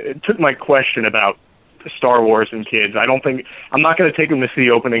my question about Star Wars and kids. I'm not going to take them to see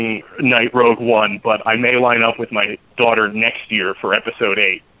opening night Rogue One, but I may line up with my daughter next year for Episode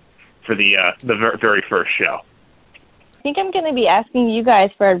 8 for the very first show. I think I'm going to be asking you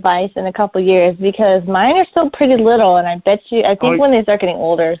guys for advice in a couple years because mine are still pretty little, and I think when they start getting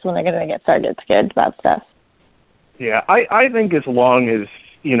older is when they're going to start getting scared about stuff. Yeah, I think as long as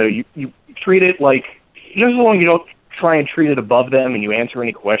you treat it like, as long as you don't try and treat it above them and you answer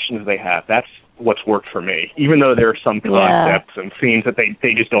any questions they have, that's what's worked for me. Even though there are some concepts and scenes that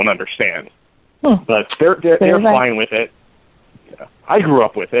they just don't understand, but they're fine with it. Yeah. I grew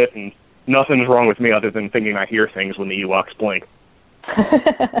up with it, and nothing's wrong with me other than thinking I hear things when the Ewoks blink.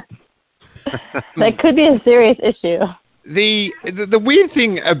 That could be a serious issue. The weird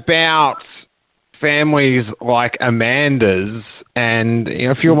thing about families like Amanda's and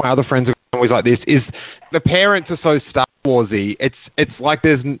a few of my other friends are families like this is the parents are so Star Warsy. It's like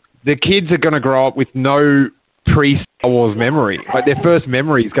the kids are going to grow up with no pre-Star Wars memory. Like their first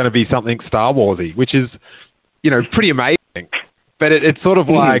memory is going to be something Star Warsy, which is pretty amazing. But it's sort of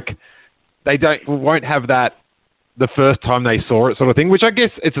like they won't have that the first time they saw it sort of thing, which I guess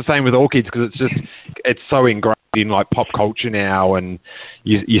it's the same with all kids because it's so ingrained in like pop culture now, and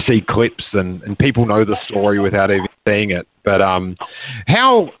you see clips and people know the story without even seeing it. But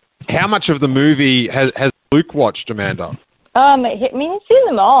how much of the movie has Luke watched, Amanda? I mean, he's seen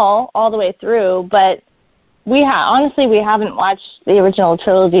them all the way through, but honestly we haven't watched the original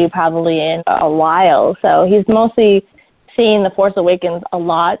trilogy probably in a while, so he's mostly seen The Force Awakens a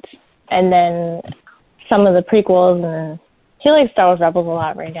lot, and then some of the prequels, and he likes Star Wars Rebels a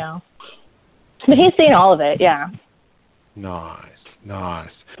lot right now. But he's seen all of it, yeah. Nice.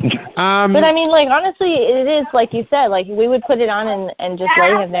 But I mean, like, honestly, it is, like you said, like, we would put it on and just lay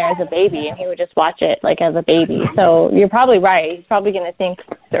him there as a baby, and he would just watch it, like, as a baby. So you're probably right. He's probably going to think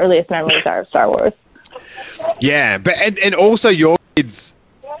the earliest memories are of Star Wars. Yeah, but and also your kids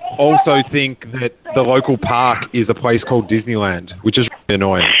also think that the local park is a place called Disneyland, which is really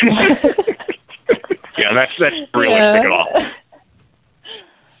annoying. Yeah, that's realistic at all.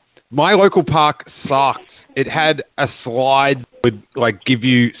 My local park sucked. It had a slide that would like give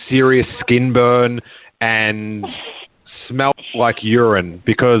you serious skin burn and smelled like urine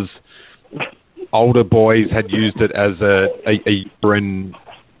because older boys had used it as a urine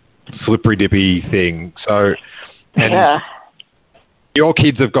slippery dippy thing. So, and your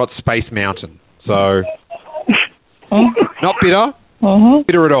kids have got Space Mountain, so not bitter,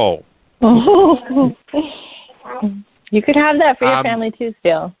 bitter at all. You could have that for your family too,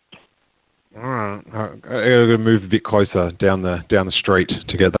 still. All right, I gotta move a bit closer down the street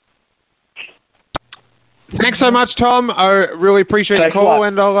together. Thanks so much, Tom. I really appreciate the call,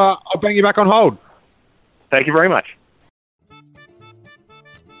 and I'll bring you back on hold. Thank you very much.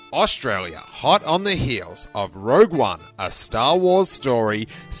 Australia, hot on the heels of Rogue One, a Star Wars story,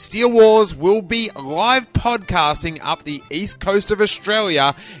 Steele Wars will be live podcasting up the east coast of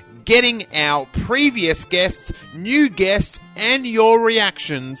Australia, getting our previous guests, new guests, and your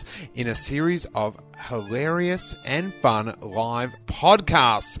reactions in a series of hilarious and fun live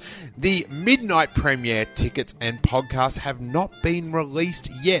podcasts. The midnight premiere tickets and podcasts have not been released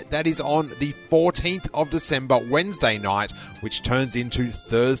yet. That is on the 14th of December, Wednesday night, which turns into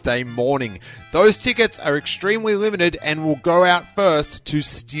Thursday morning. Those tickets are extremely limited and will go out first to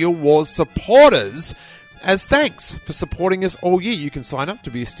Steele Wars supporters as thanks for supporting us all year. You can sign up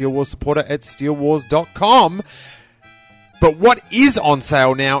to be a Steele Wars supporter at steelewars.com. But what is on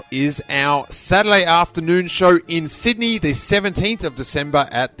sale now is our Saturday afternoon show in Sydney, the 17th of December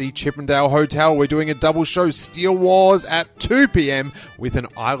at the Chippendale Hotel. We're doing a double show, Steel Wars at 2 p.m. with an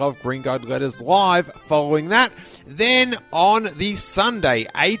I Love Green Guide Letters live following that. Then on the Sunday,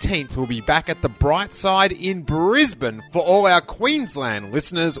 18th, we'll be back at the Bright Side in Brisbane for all our Queensland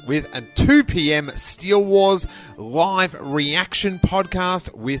listeners with a 2 p.m. Steel Wars live reaction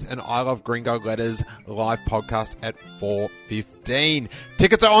podcast with an I Love Green Guide Letters live podcast at 4:15.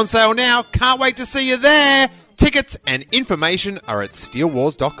 Tickets are on sale now. Can't wait to see you there. Tickets and information are at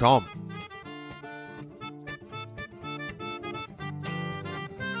steelwars.com.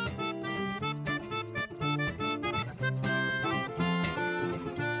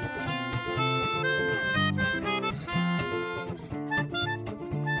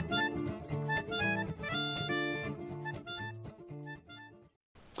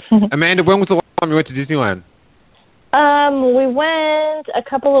 Amanda, when was the last time you went to Disneyland? We went a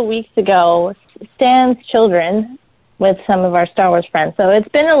couple of weeks ago, Stan's children, with some of our Star Wars friends. So it's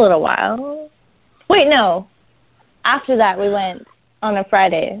been a little while. Wait, no. After that, we went on a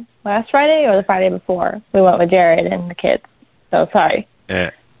Friday. Last Friday or the Friday before? We went with Jared and the kids. So sorry.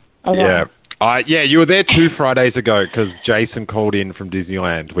 Yeah. Okay. Yeah, you were there 2 Fridays ago because Jason called in from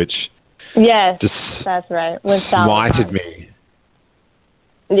Disneyland, which yes, just that's right. With smited me.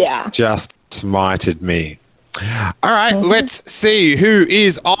 Yeah. Just smited me. All right, let's see who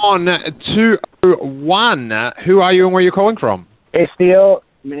is on 201. Who are you and where are you calling from? Hey, Steele,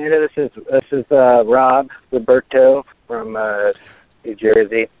 Amanda, this is Rob Roberto from New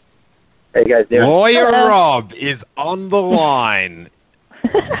Jersey. How you guys doing? Lawyer Rob is on the line.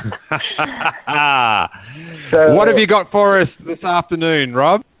 So, what have you got for us this afternoon,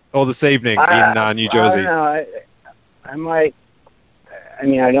 Rob, or this evening in New Jersey? I don't know.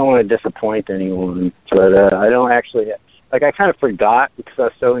 I don't want to disappoint anyone, but I don't actually, I kind of forgot because I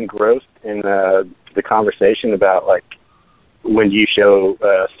was so engrossed in the conversation about, when do you show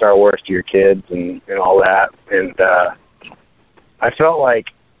Star Wars to your kids and all that. And I felt like,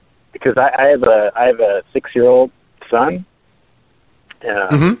 because I have a 6-year-old son,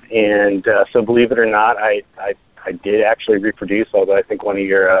 and so believe it or not, I did actually reproduce, although I think one of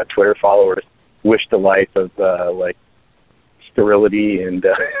your Twitter followers wished the life of, sterility and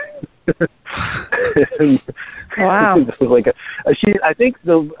wow. I think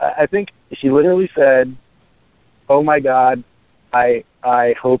she literally said, "Oh my God, I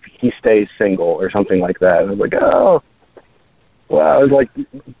hope he stays single," or something like that. And I was like, oh, well, I was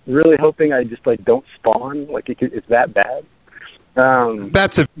really hoping I just don't spawn. It's that bad.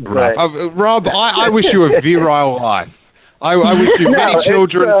 That's Rob. I wish you a virile life. I wish you many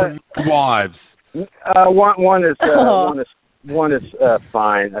children and wives. One is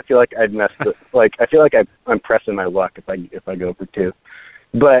fine. I feel like I'd messed with, I feel like I'm pressing my luck if I go for 2.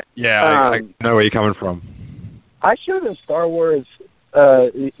 But yeah, I know where you're coming from. I showed him Star Wars,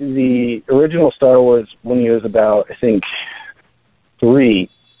 the original Star Wars, when he was about, I think, 3,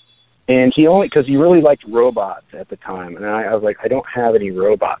 and because he really liked robots at the time, and I was like, I don't have any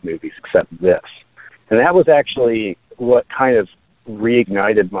robot movies except this, and that was actually what kind of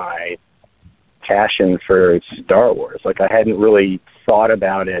reignited my passion for Star Wars. I hadn't really thought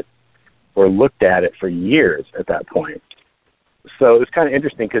about it or looked at it for years at that point. So it was kind of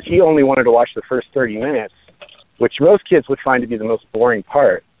interesting because he only wanted to watch the first 30 minutes, which most kids would find to be the most boring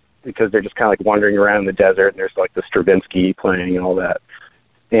part because they're just kind of wandering around in the desert and there's the Stravinsky playing and all that.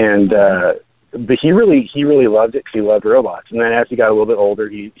 And but he really loved it because he loved robots. And then as he got a little bit older,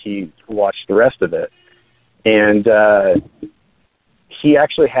 he watched the rest of it. And he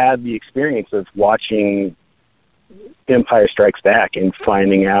actually had the experience of watching Empire Strikes Back and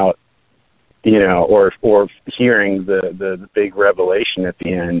finding out, or hearing the big revelation at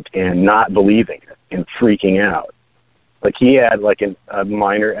the end and not believing it and freaking out. He had a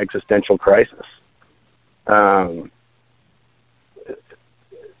minor existential crisis,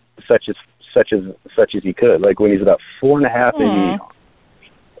 such as he could. When he's about 4.5 maybe.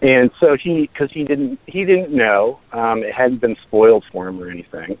 And so because he didn't know, it hadn't been spoiled for him or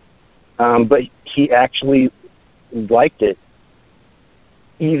anything, but he actually liked it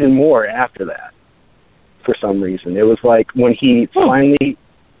even more after that, for some reason. It was when he finally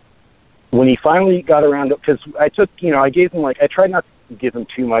got around to, because I gave him I tried not to give him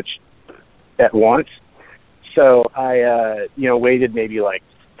too much at once, so I waited maybe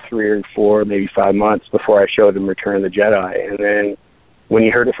 3 or 4, maybe 5 months before I showed him Return of the Jedi, and then when he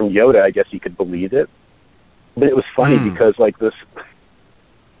heard it from Yoda, I guess he could believe it. But it was funny because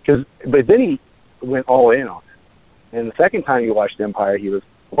but then he went all in on it. And the second time he watched Empire, he was,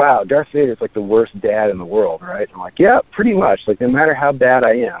 wow, Darth Vader's like the worst dad in the world, right? I'm like, yeah, pretty much. Like, no matter how bad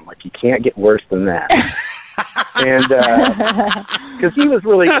I am, like, you can't get worse than that. And because he was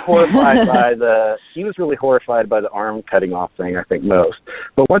really horrified by the arm cutting off thing, I think most.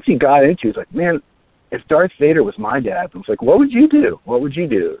 But once he got into it, he's like, man, if Darth Vader was my dad, I was like, what would you do? What would you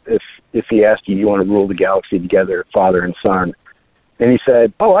do if he asked you want to rule the galaxy together, father and son? And he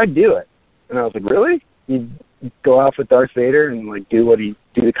said, oh, I'd do it. And I was like, really? You'd go off with Darth Vader and like do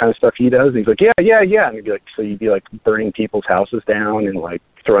the kind of stuff he does? And he's like, yeah. And he'd be like, so you'd be like burning people's houses down and like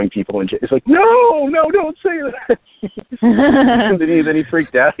throwing people in jail. It's like, no, don't say that. And then he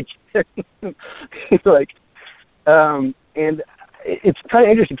freaked out again. He's like, and it's kind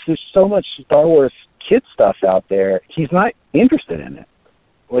of interesting because there's so much Star Wars kid stuff out there. He's not interested in it.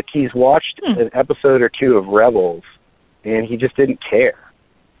 Like, he's watched an episode or two of Rebels, and he just didn't care.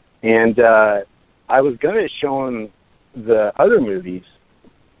 And I was gonna show him the other movies.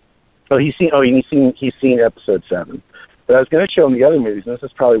 He's seen episode 7. But I was gonna show him the other movies, and this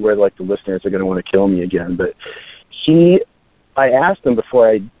is probably where like the listeners are gonna want to kill me again. But I asked him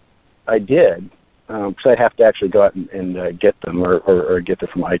before I did, because I'd have to actually go out and get them or get them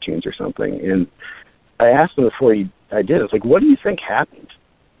from iTunes or something. And I asked him before I did. I was like, what do you think happened?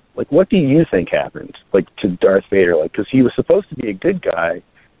 Like, what do you think happened? Like, to Darth Vader? Like, because he was supposed to be a good guy,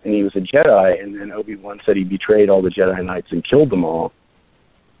 and he was a Jedi, and then Obi-Wan said he betrayed all the Jedi Knights and killed them all.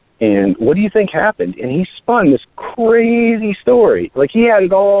 And what do you think happened? And he spun this crazy story. Like, he had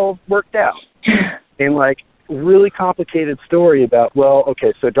it all worked out. And, like, really complicated story about, well,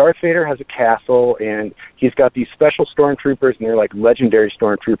 okay, so Darth Vader has a castle, and he's got these special stormtroopers, and they're, like, legendary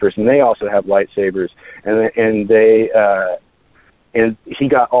stormtroopers, and they also have lightsabers. And he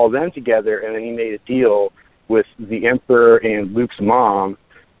got all them together, and then he made a deal with the Emperor and Luke's mom,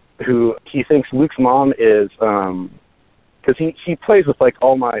 who he thinks Luke's mom is, because he plays with, like,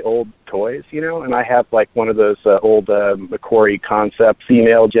 all my old toys, you know, and I have, like, one of those old McQuarrie concept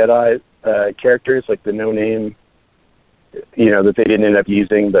female Jedi characters, like the no-name, you know, that they didn't end up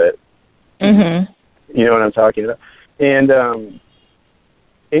using, but you know what I'm talking about. And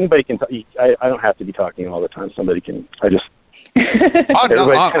anybody can, I don't have to be talking all the time. Somebody can, everybody's kind of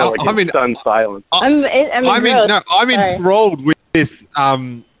like stunned silence. I'm enthralled with this,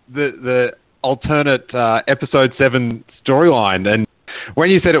 the alternate episode 7 storyline. And when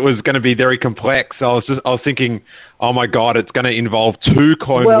you said it was going to be very complex, I was thinking, oh my God, it's going to involve 2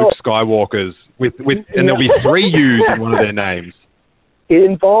 clone Luke Skywalkers and there'll be 3 U's in one of their names. It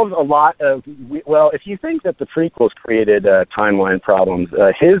involves a lot of, well, if you think that the prequels created timeline problems,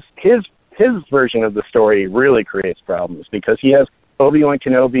 his version of the story really creates problems, because he has Obi-Wan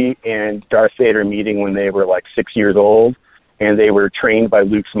Kenobi and Darth Vader meeting when they were like 6 years old, and they were trained by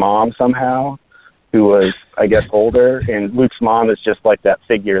Luke's mom somehow, who was, I guess, older, and Luke's mom is just like that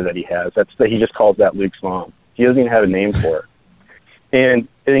figure that he has. He just calls that Luke's mom. He doesn't even have a name for her. And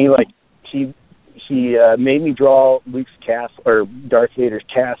he made me draw Luke's castle, or Darth Vader's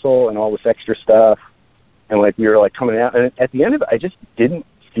castle, and all this extra stuff, and like we were like coming out, and at the end of it, I just didn't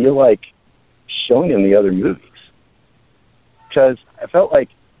feel like showing him the other movies, because I felt like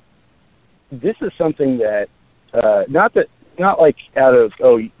this is something that not like out of,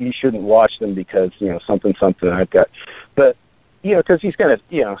 oh, you shouldn't watch them because, you know, something I've got, but, you know, because he's gonna,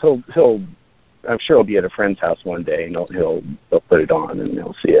 you know, he'll I'm sure he'll be at a friend's house one day and he'll put it on and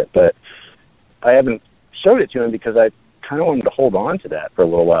he'll see it, but I haven't showed it to him because I kind of wanted to hold on to that for a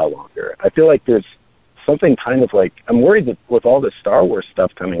little while longer. I feel like there's something kind of like, I'm worried that with all this Star Wars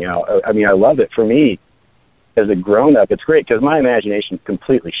stuff coming out, I mean, I love it. For me, as a grown-up, it's great because my imagination's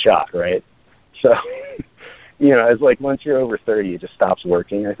completely shot, right? So, you know, it's like once you're over 30, it just stops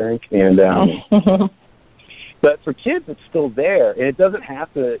working, I think. And but for kids, it's still there, and it doesn't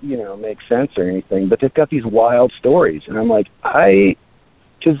have to, you know, make sense or anything, but they've got these wild stories. And I'm like,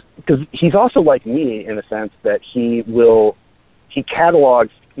 because he's also like me in the sense that he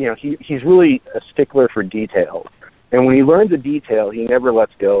catalogs, you know, he's really a stickler for details. And when he learns a detail, he never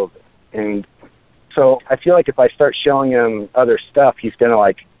lets go of it. And so I feel like if I start showing him other stuff, he's going to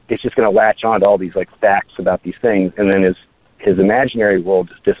like, it's just going to latch on to all these like facts about these things, and then his imaginary world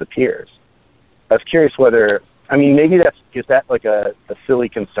just disappears. I was curious whether, I mean, maybe is that like a silly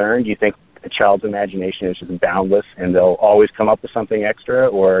concern? Do you think a child's imagination is just boundless and they'll always come up with something extra,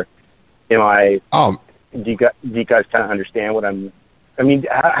 or do you guys kind of understand what I mean,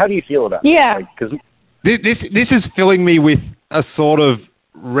 how do you feel about it? Yeah. Like, 'cause this is filling me with a sort of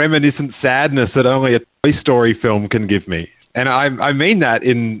reminiscent sadness that only a Toy Story film can give me. And I mean that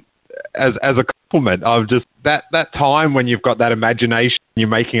as a compliment of just that time when you've got that imagination, you're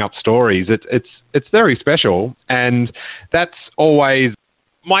making up stories. It's very special, and that's always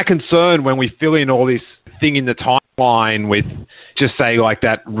my concern when we fill in all this thing in the timeline with, just say, like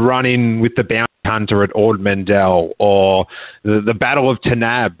that run-in with the bounty hunter at Ord Mendel or the Battle of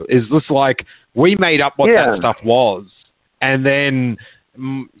Tanab, is just like we made up what that stuff was. And then,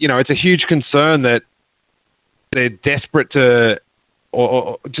 it's a huge concern that they're desperate to,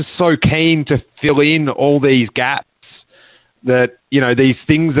 or just so keen to fill in all these gaps that, these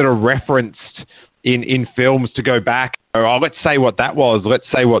things that are referenced in films to go back, let's say what that was, let's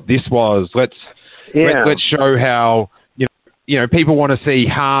say what this was, let's show how, people want to see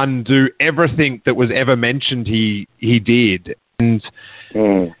Han do everything that was ever mentioned he did. And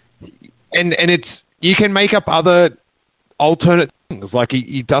it's, you can make up other alternate things, like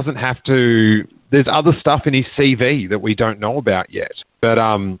he doesn't have to, there's other stuff in his CV that we don't know about yet. But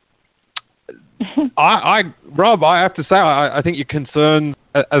Rob, I have to say, I think your concerns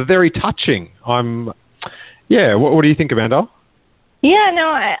are very touching. What do you think, Amanda? Yeah, no,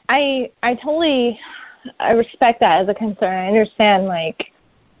 I totally, I respect that as a concern. I understand, like,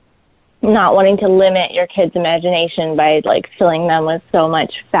 not wanting to limit your kids' imagination by, like, filling them with so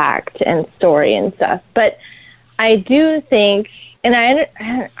much fact and story and stuff. But I do think, and I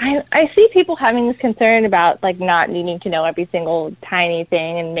see people having this concern about, like, not needing to know every single tiny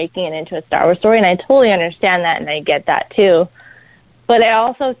thing and making it into a Star Wars story, and I totally understand that, and I get that too. But I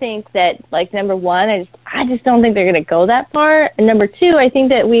also think that, like, number one, I just don't think they're going to go that far. And number two, I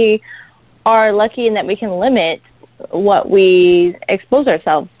think that we are lucky in that we can limit what we expose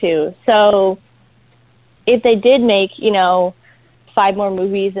ourselves to. So if they did make, 5 more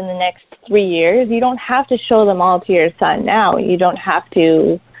movies in the next 3 years, you don't have to show them all to your son now. You don't have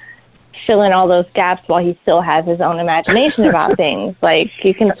to fill in all those gaps while he still has his own imagination about things. Like,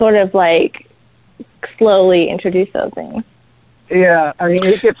 you can sort of, like, slowly introduce those things. Yeah, I mean,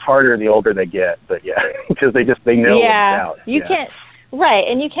 it gets harder the older they get, but because they know it's out. You can't, right,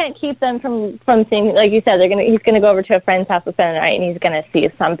 and you can't keep them from seeing, like you said, he's gonna go over to a friend's house to spend the night, and he's gonna see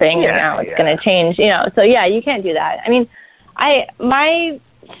something, and now it's gonna change, So you can't do that. I mean, my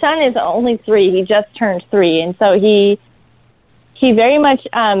son is only 3; he just turned 3, and so he very much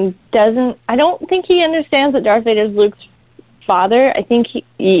doesn't. I don't think he understands that Darth Vader is Luke's father. I think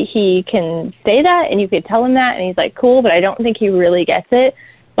he can say that, and you could tell him that, and he's like, cool, but I don't think he really gets it.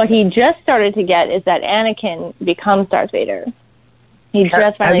 What he just started to get is that Anakin becomes Darth Vader. He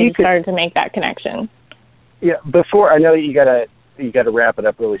just finally started to make that connection. Yeah, before, I know you gotta wrap it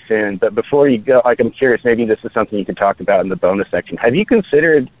up really soon, but before you go, like, I'm curious, maybe this is something you could talk about in the bonus section. Have you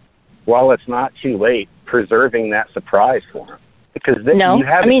considered, while it's not too late, preserving that surprise for him? Because no, you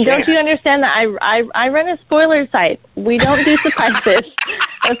have don't you understand that I run a spoiler site? We don't do surprises.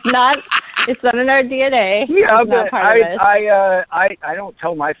 It's not in our DNA. Yeah, but I don't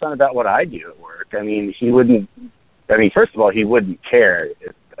tell my son about what I do at work. I mean, he wouldn't. I mean, first of all, he wouldn't care.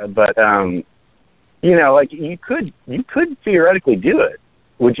 But like, you could theoretically do it.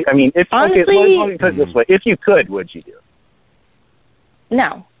 Would you? I mean, honestly, let me put it this way: if you could, would you do it?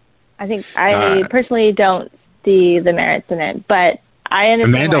 No, I think I personally don't see the merits in it, but I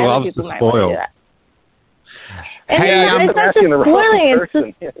understand Amanda why loves people to might spoil. want to do that. And it's not just spoiling,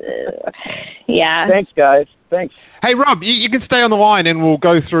 it's just, yeah. Thanks, guys. Thanks. Hey, Rob, you can stay on the line and we'll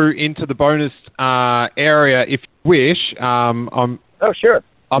go through into the bonus area if you wish. Oh, sure.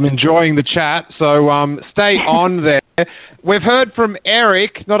 I'm enjoying the chat, so stay on there. We've heard from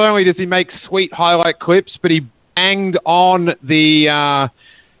Eric. Not only does he make sweet highlight clips, but he banged on the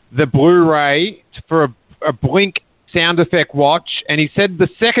Blu-ray for a blink sound effect watch, and he said the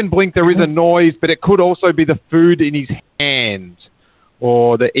second blink there is a noise, but it could also be the food in his hand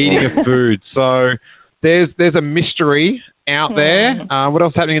or the eating of food. So there's a mystery out there. What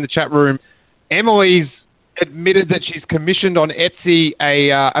else is happening in the chat room? Emily's admitted that she's commissioned on Etsy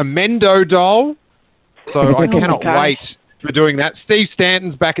a Mendo doll, so I cannot wait for doing that. Steve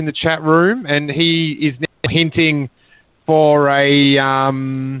Stanton's back in the chat room, and he is now hinting for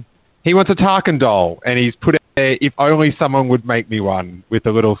he wants a Tarkin doll, and he's put it there, if only someone would make me one, with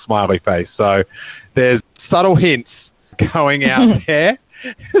a little smiley face. So there's subtle hints going out there.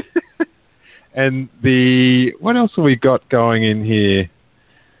 And what else have we got going in here?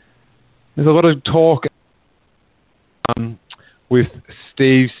 There's a lot of talk with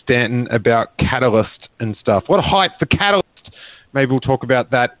Steve Stanton about Catalyst and stuff. What a hype for Catalyst. Maybe we'll talk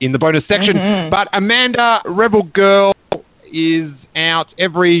about that in the bonus section. But Amanda Rebel Girl is out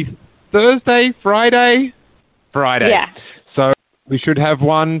every Thursday, Friday. Yeah. So we should have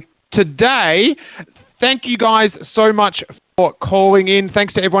one today. Thank you guys so much for calling in.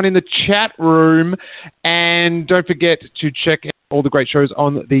 Thanks to everyone in the chat room. And don't forget to check all the great shows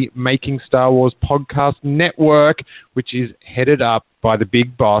on the Making Star Wars podcast network, which is headed up by the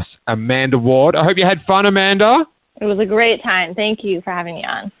big boss, Amanda Ward. I hope you had fun, Amanda. It was a great time. Thank you for having me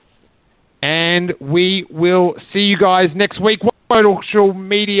on. And we will see you guys next week. Social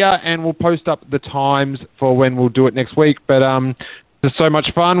media, and we'll post up the times for when we'll do it next week. But it's so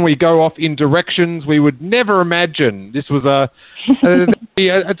much fun. We go off in directions we would never imagine. This was a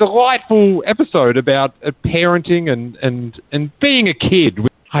delightful episode about parenting and being a kid.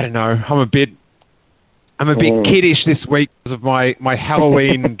 I don't know. I'm a bit kiddish this week because of my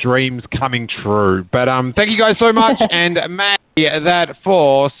Halloween dreams coming true. But thank you guys so much, and may that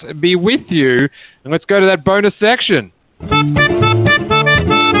force be with you. And let's go to that bonus section.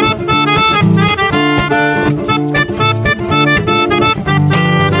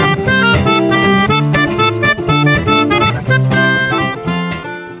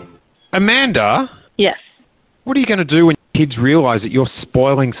 Amanda? Yes. What are you going to do when kids realize that you're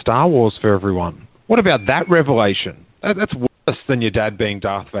spoiling Star Wars for everyone? What about that revelation? That's worse than your dad being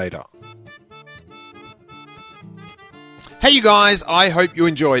Darth Vader. Hey you guys, I hope you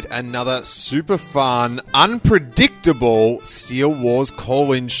enjoyed another super fun, unpredictable Steele Wars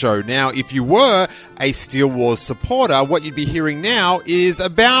call-in show. Now, if you were a Steele Wars supporter, what you'd be hearing now is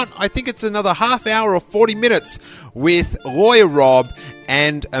about, I think it's another half hour or 40 minutes with Lawyer Rob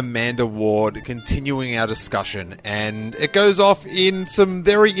and Amanda Ward continuing our discussion. And it goes off in some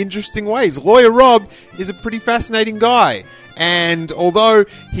very interesting ways. Lawyer Rob is a pretty fascinating guy. And although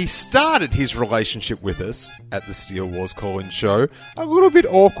he started his relationship with us at the Steele Wars call-in show a little bit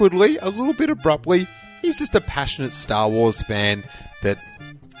awkwardly, a little bit abruptly, he's just a passionate Star Wars fan that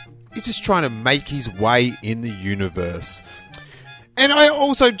is just trying to make his way in the universe. And I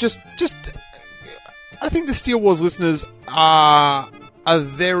also I think the Steele Wars listeners are a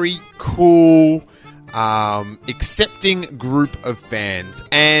very cool, accepting group of fans.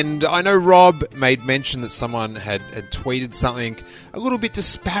 And I know Rob made mention that someone had tweeted something a little bit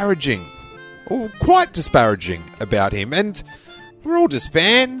disparaging, or quite disparaging, about him. And we're all just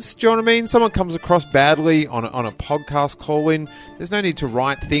fans, do you know what I mean? Someone comes across badly on a podcast call-in, there's no need to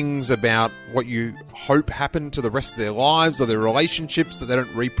write things about what you hope happen to the rest of their lives or their relationships that they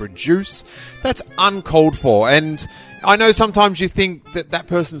don't reproduce. That's uncalled for. And I know sometimes you think that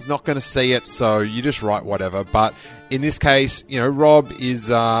person's not going to see it, so you just write whatever. But in this case, you know, Rob is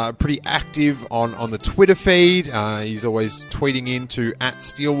pretty active on the Twitter feed. He's always tweeting into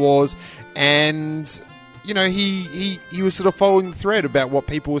 @SteeleWars, and you know, he was sort of following the thread about what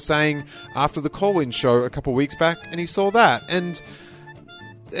people were saying after the call-in show a couple of weeks back, and he saw that. And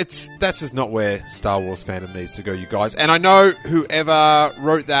that's just not where Star Wars fandom needs to go, you guys. And I know whoever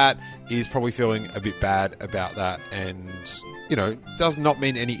wrote that is probably feeling a bit bad about that, and, you know, does not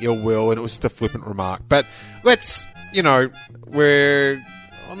mean any ill will, and it was just a flippant remark. But let's, you know, we're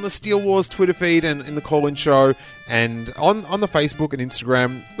on the Steele Wars Twitter feed and in the call-in show, and on the Facebook and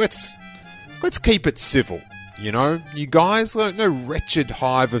Instagram, let's keep it civil, you know? You guys, no wretched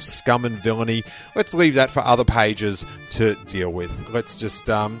hive of scum and villainy. Let's leave that for other pages to deal with. Let's just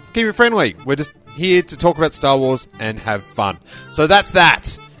keep it friendly. We're just here to talk about Star Wars and have fun. So that's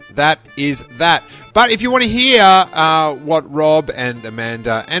that. That is that. But if you want to hear what Rob and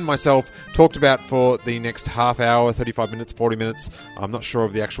Amanda and myself talked about for the next half hour, 35 minutes, 40 minutes, I'm not sure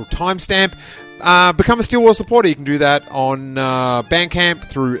of the actual timestamp, become a Steele Wars supporter. You can do that on Bandcamp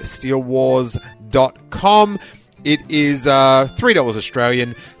through steelewars.com. It is $3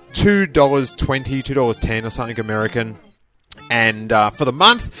 Australian, $2.20, $2.10 or something American. And for the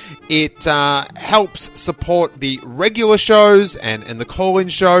month, it helps support the regular shows and the call-in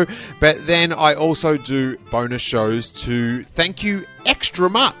show. But then I also do bonus shows to thank you extra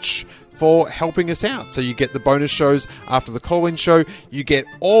much for helping us out. So you get the bonus shows after the call-in show. You get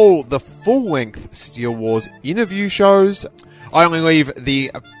all the full-length Steele Wars interview shows. I only leave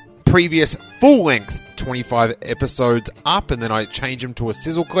the previous full-length 25 episodes up, and then I change them to a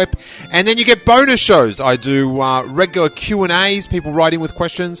sizzle clip, and then you get bonus shows. I do regular Q&As, people write in with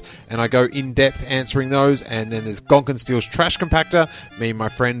questions, and I go in-depth answering those. And then there's Gonk and Steele's Trash Compactor. Me and my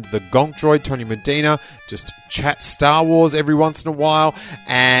friend the Gonk Droid, Tony Medina, just chat Star Wars every once in a while.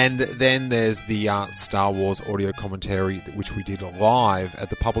 And then there's the Star Wars audio commentary, which we did live at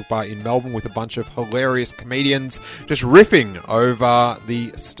the Public Bar in Melbourne with a bunch of hilarious comedians just riffing over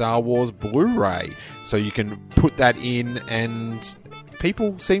the Star Wars Blu-ray. So you can put that in, and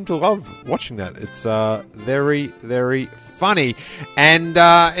people seem to love watching that. It's very, very funny. And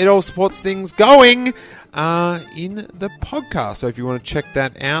it all supports things going in the podcast. So if you want to check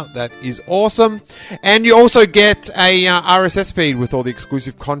that out, that is awesome. And you also get a RSS feed with all the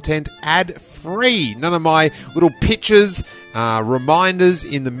exclusive content ad-free. None of my little pitches reminders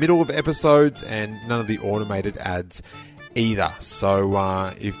in the middle of episodes, and none of the automated ads either.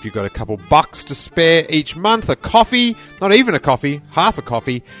 So if you've got a couple bucks to spare each month, a coffee, not even a coffee, half a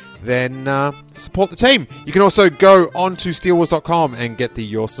coffee, then support the team. You can also go on to SteelWars.com and get the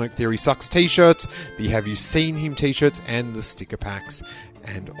Your Snoke Theory Sucks t-shirts, the Have You Seen Him t-shirts, and the sticker packs,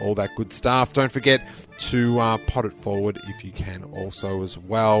 and all that good stuff. Don't forget to pot it forward if you can also as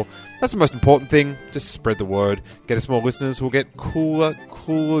well. That's the most important thing. Just spread the word. Get us more listeners. We'll get cooler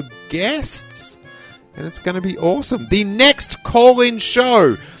guests. And it's going to be awesome. The next call-in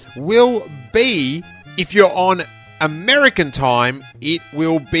show will be, if you're on American time, it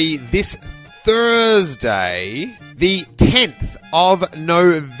will be this Thursday, the 10th of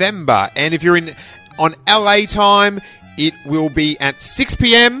November. And if you're on LA time, it will be at 6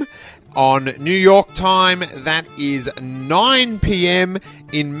 p.m. On New York time, that is 9 p.m.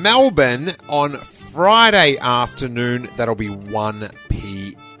 In Melbourne, on Friday afternoon, that'll be 1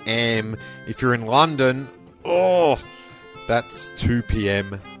 p.m. If you're in London, that's 2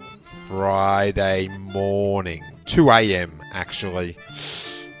 p.m. Friday morning. 2 a.m. actually.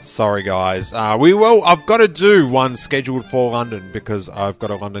 Sorry, guys. I've got to do one scheduled for London because I've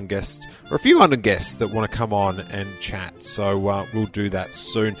got a London guest, or a few London guests that want to come on and chat. So we'll do that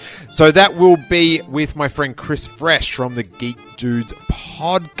soon. So that will be with my friend Chris Fresh from the Geek Dudes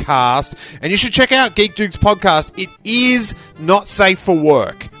podcast. And you should check out Geek Dudes podcast. It is not safe for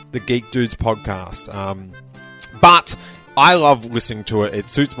work, the Geek Dudes podcast. But I love listening to it. It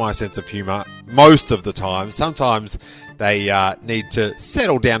suits my sense of humor most of the time. Sometimes they need to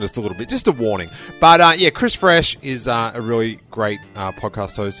settle down just a little bit. Just a warning. But Chris Fresh is a really great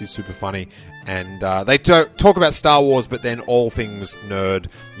podcast host. He's super funny. And they talk about Star Wars, but then all things nerd,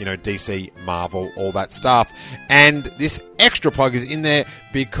 DC, Marvel, all that stuff. And this extra plug is in there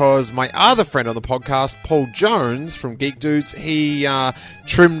because my other friend on the podcast, Paul Jones from Geek Dudes, he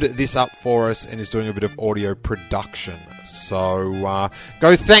trimmed this up for us and is doing a bit of audio production. So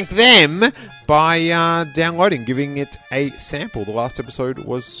go thank them by downloading, giving it a sample. The last episode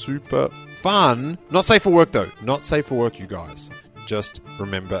was super fun. Not safe for work, though. Not safe for work, you guys. Just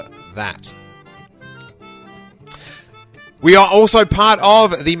remember that. We are also part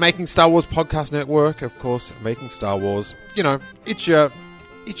of the Making Star Wars podcast network. Of course, Making Star Wars, it's your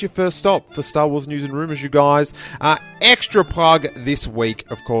first stop for Star Wars news and rumors, you guys. Extra plug this week,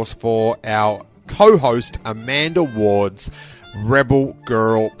 of course, for our co-host Amanda Ward's Rebel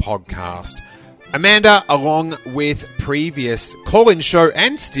Girl podcast. Amanda, along with previous call-in show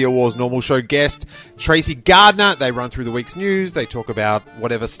and Steel Wars normal show guest Tracy Gardner, they run through the week's news. They talk about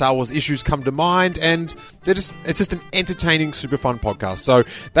whatever Star Wars issues come to mind, and it's just an entertaining, super fun podcast. So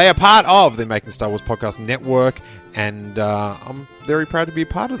they are part of the Making Star Wars podcast network, and I'm very proud to be a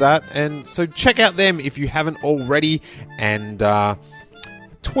part of that. And so check out them if you haven't already, and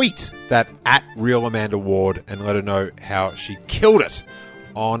tweet that at Real Amanda Ward and let her know how she killed it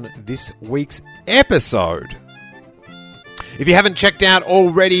on this week's episode. If you haven't checked out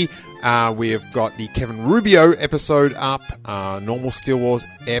already, we have got the Kevin Rubio episode up, normal Steel Wars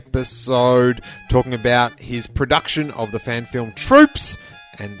episode, talking about his production of the fan film Troops,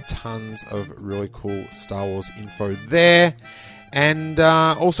 and tons of really cool Star Wars info there. And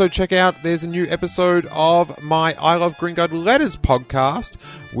also check out, there's a new episode of my I Love Green Guide Letters podcast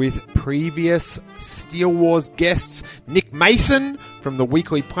with previous Steel Wars guests Nick Mason from The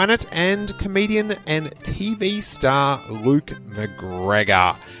Weekly Planet and comedian and TV star Luke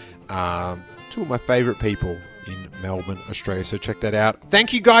McGregor. Two of my favourite people in Melbourne, Australia. So check that out.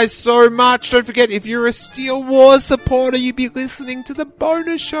 Thank you guys so much. Don't forget, if you're a Steel Wars supporter, you'd be listening to the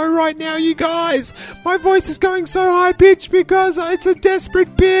bonus show right now, you guys. My voice is going so high-pitched because it's a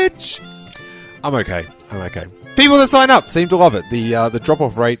desperate pitch. I'm okay. People that sign up seem to love it. The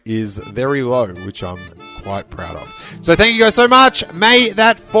drop-off rate is very low, which I'm quite proud of. So thank you guys so much. May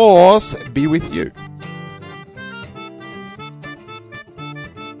that force be with you.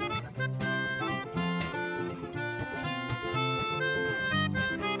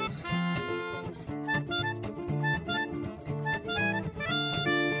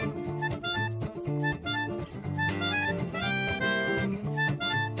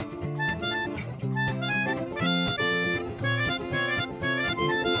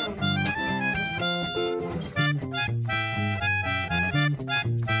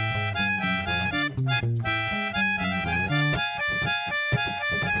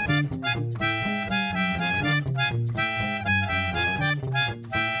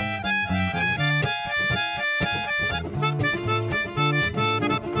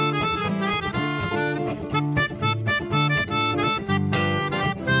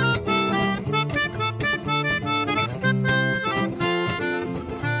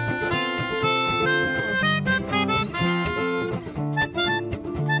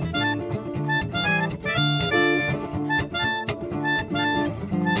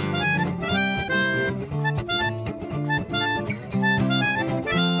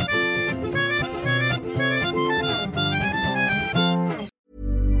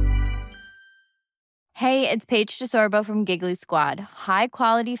 Hey, it's Paige DeSorbo from Giggly Squad. High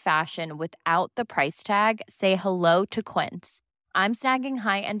quality fashion without the price tag. Say hello to Quince. I'm snagging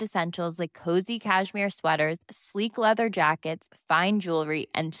high-end essentials like cozy cashmere sweaters, sleek leather jackets, fine jewelry,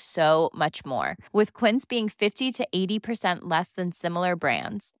 and so much more. With Quince being 50 to 80% less than similar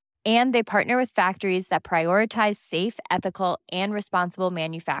brands. And they partner with factories that prioritize safe, ethical, and responsible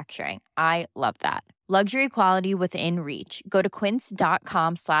manufacturing. I love that. Luxury quality within reach. Go to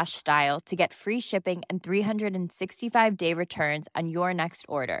quince.com/style to get free shipping and 365-day returns on your next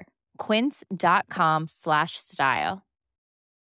order. Quince.com/style.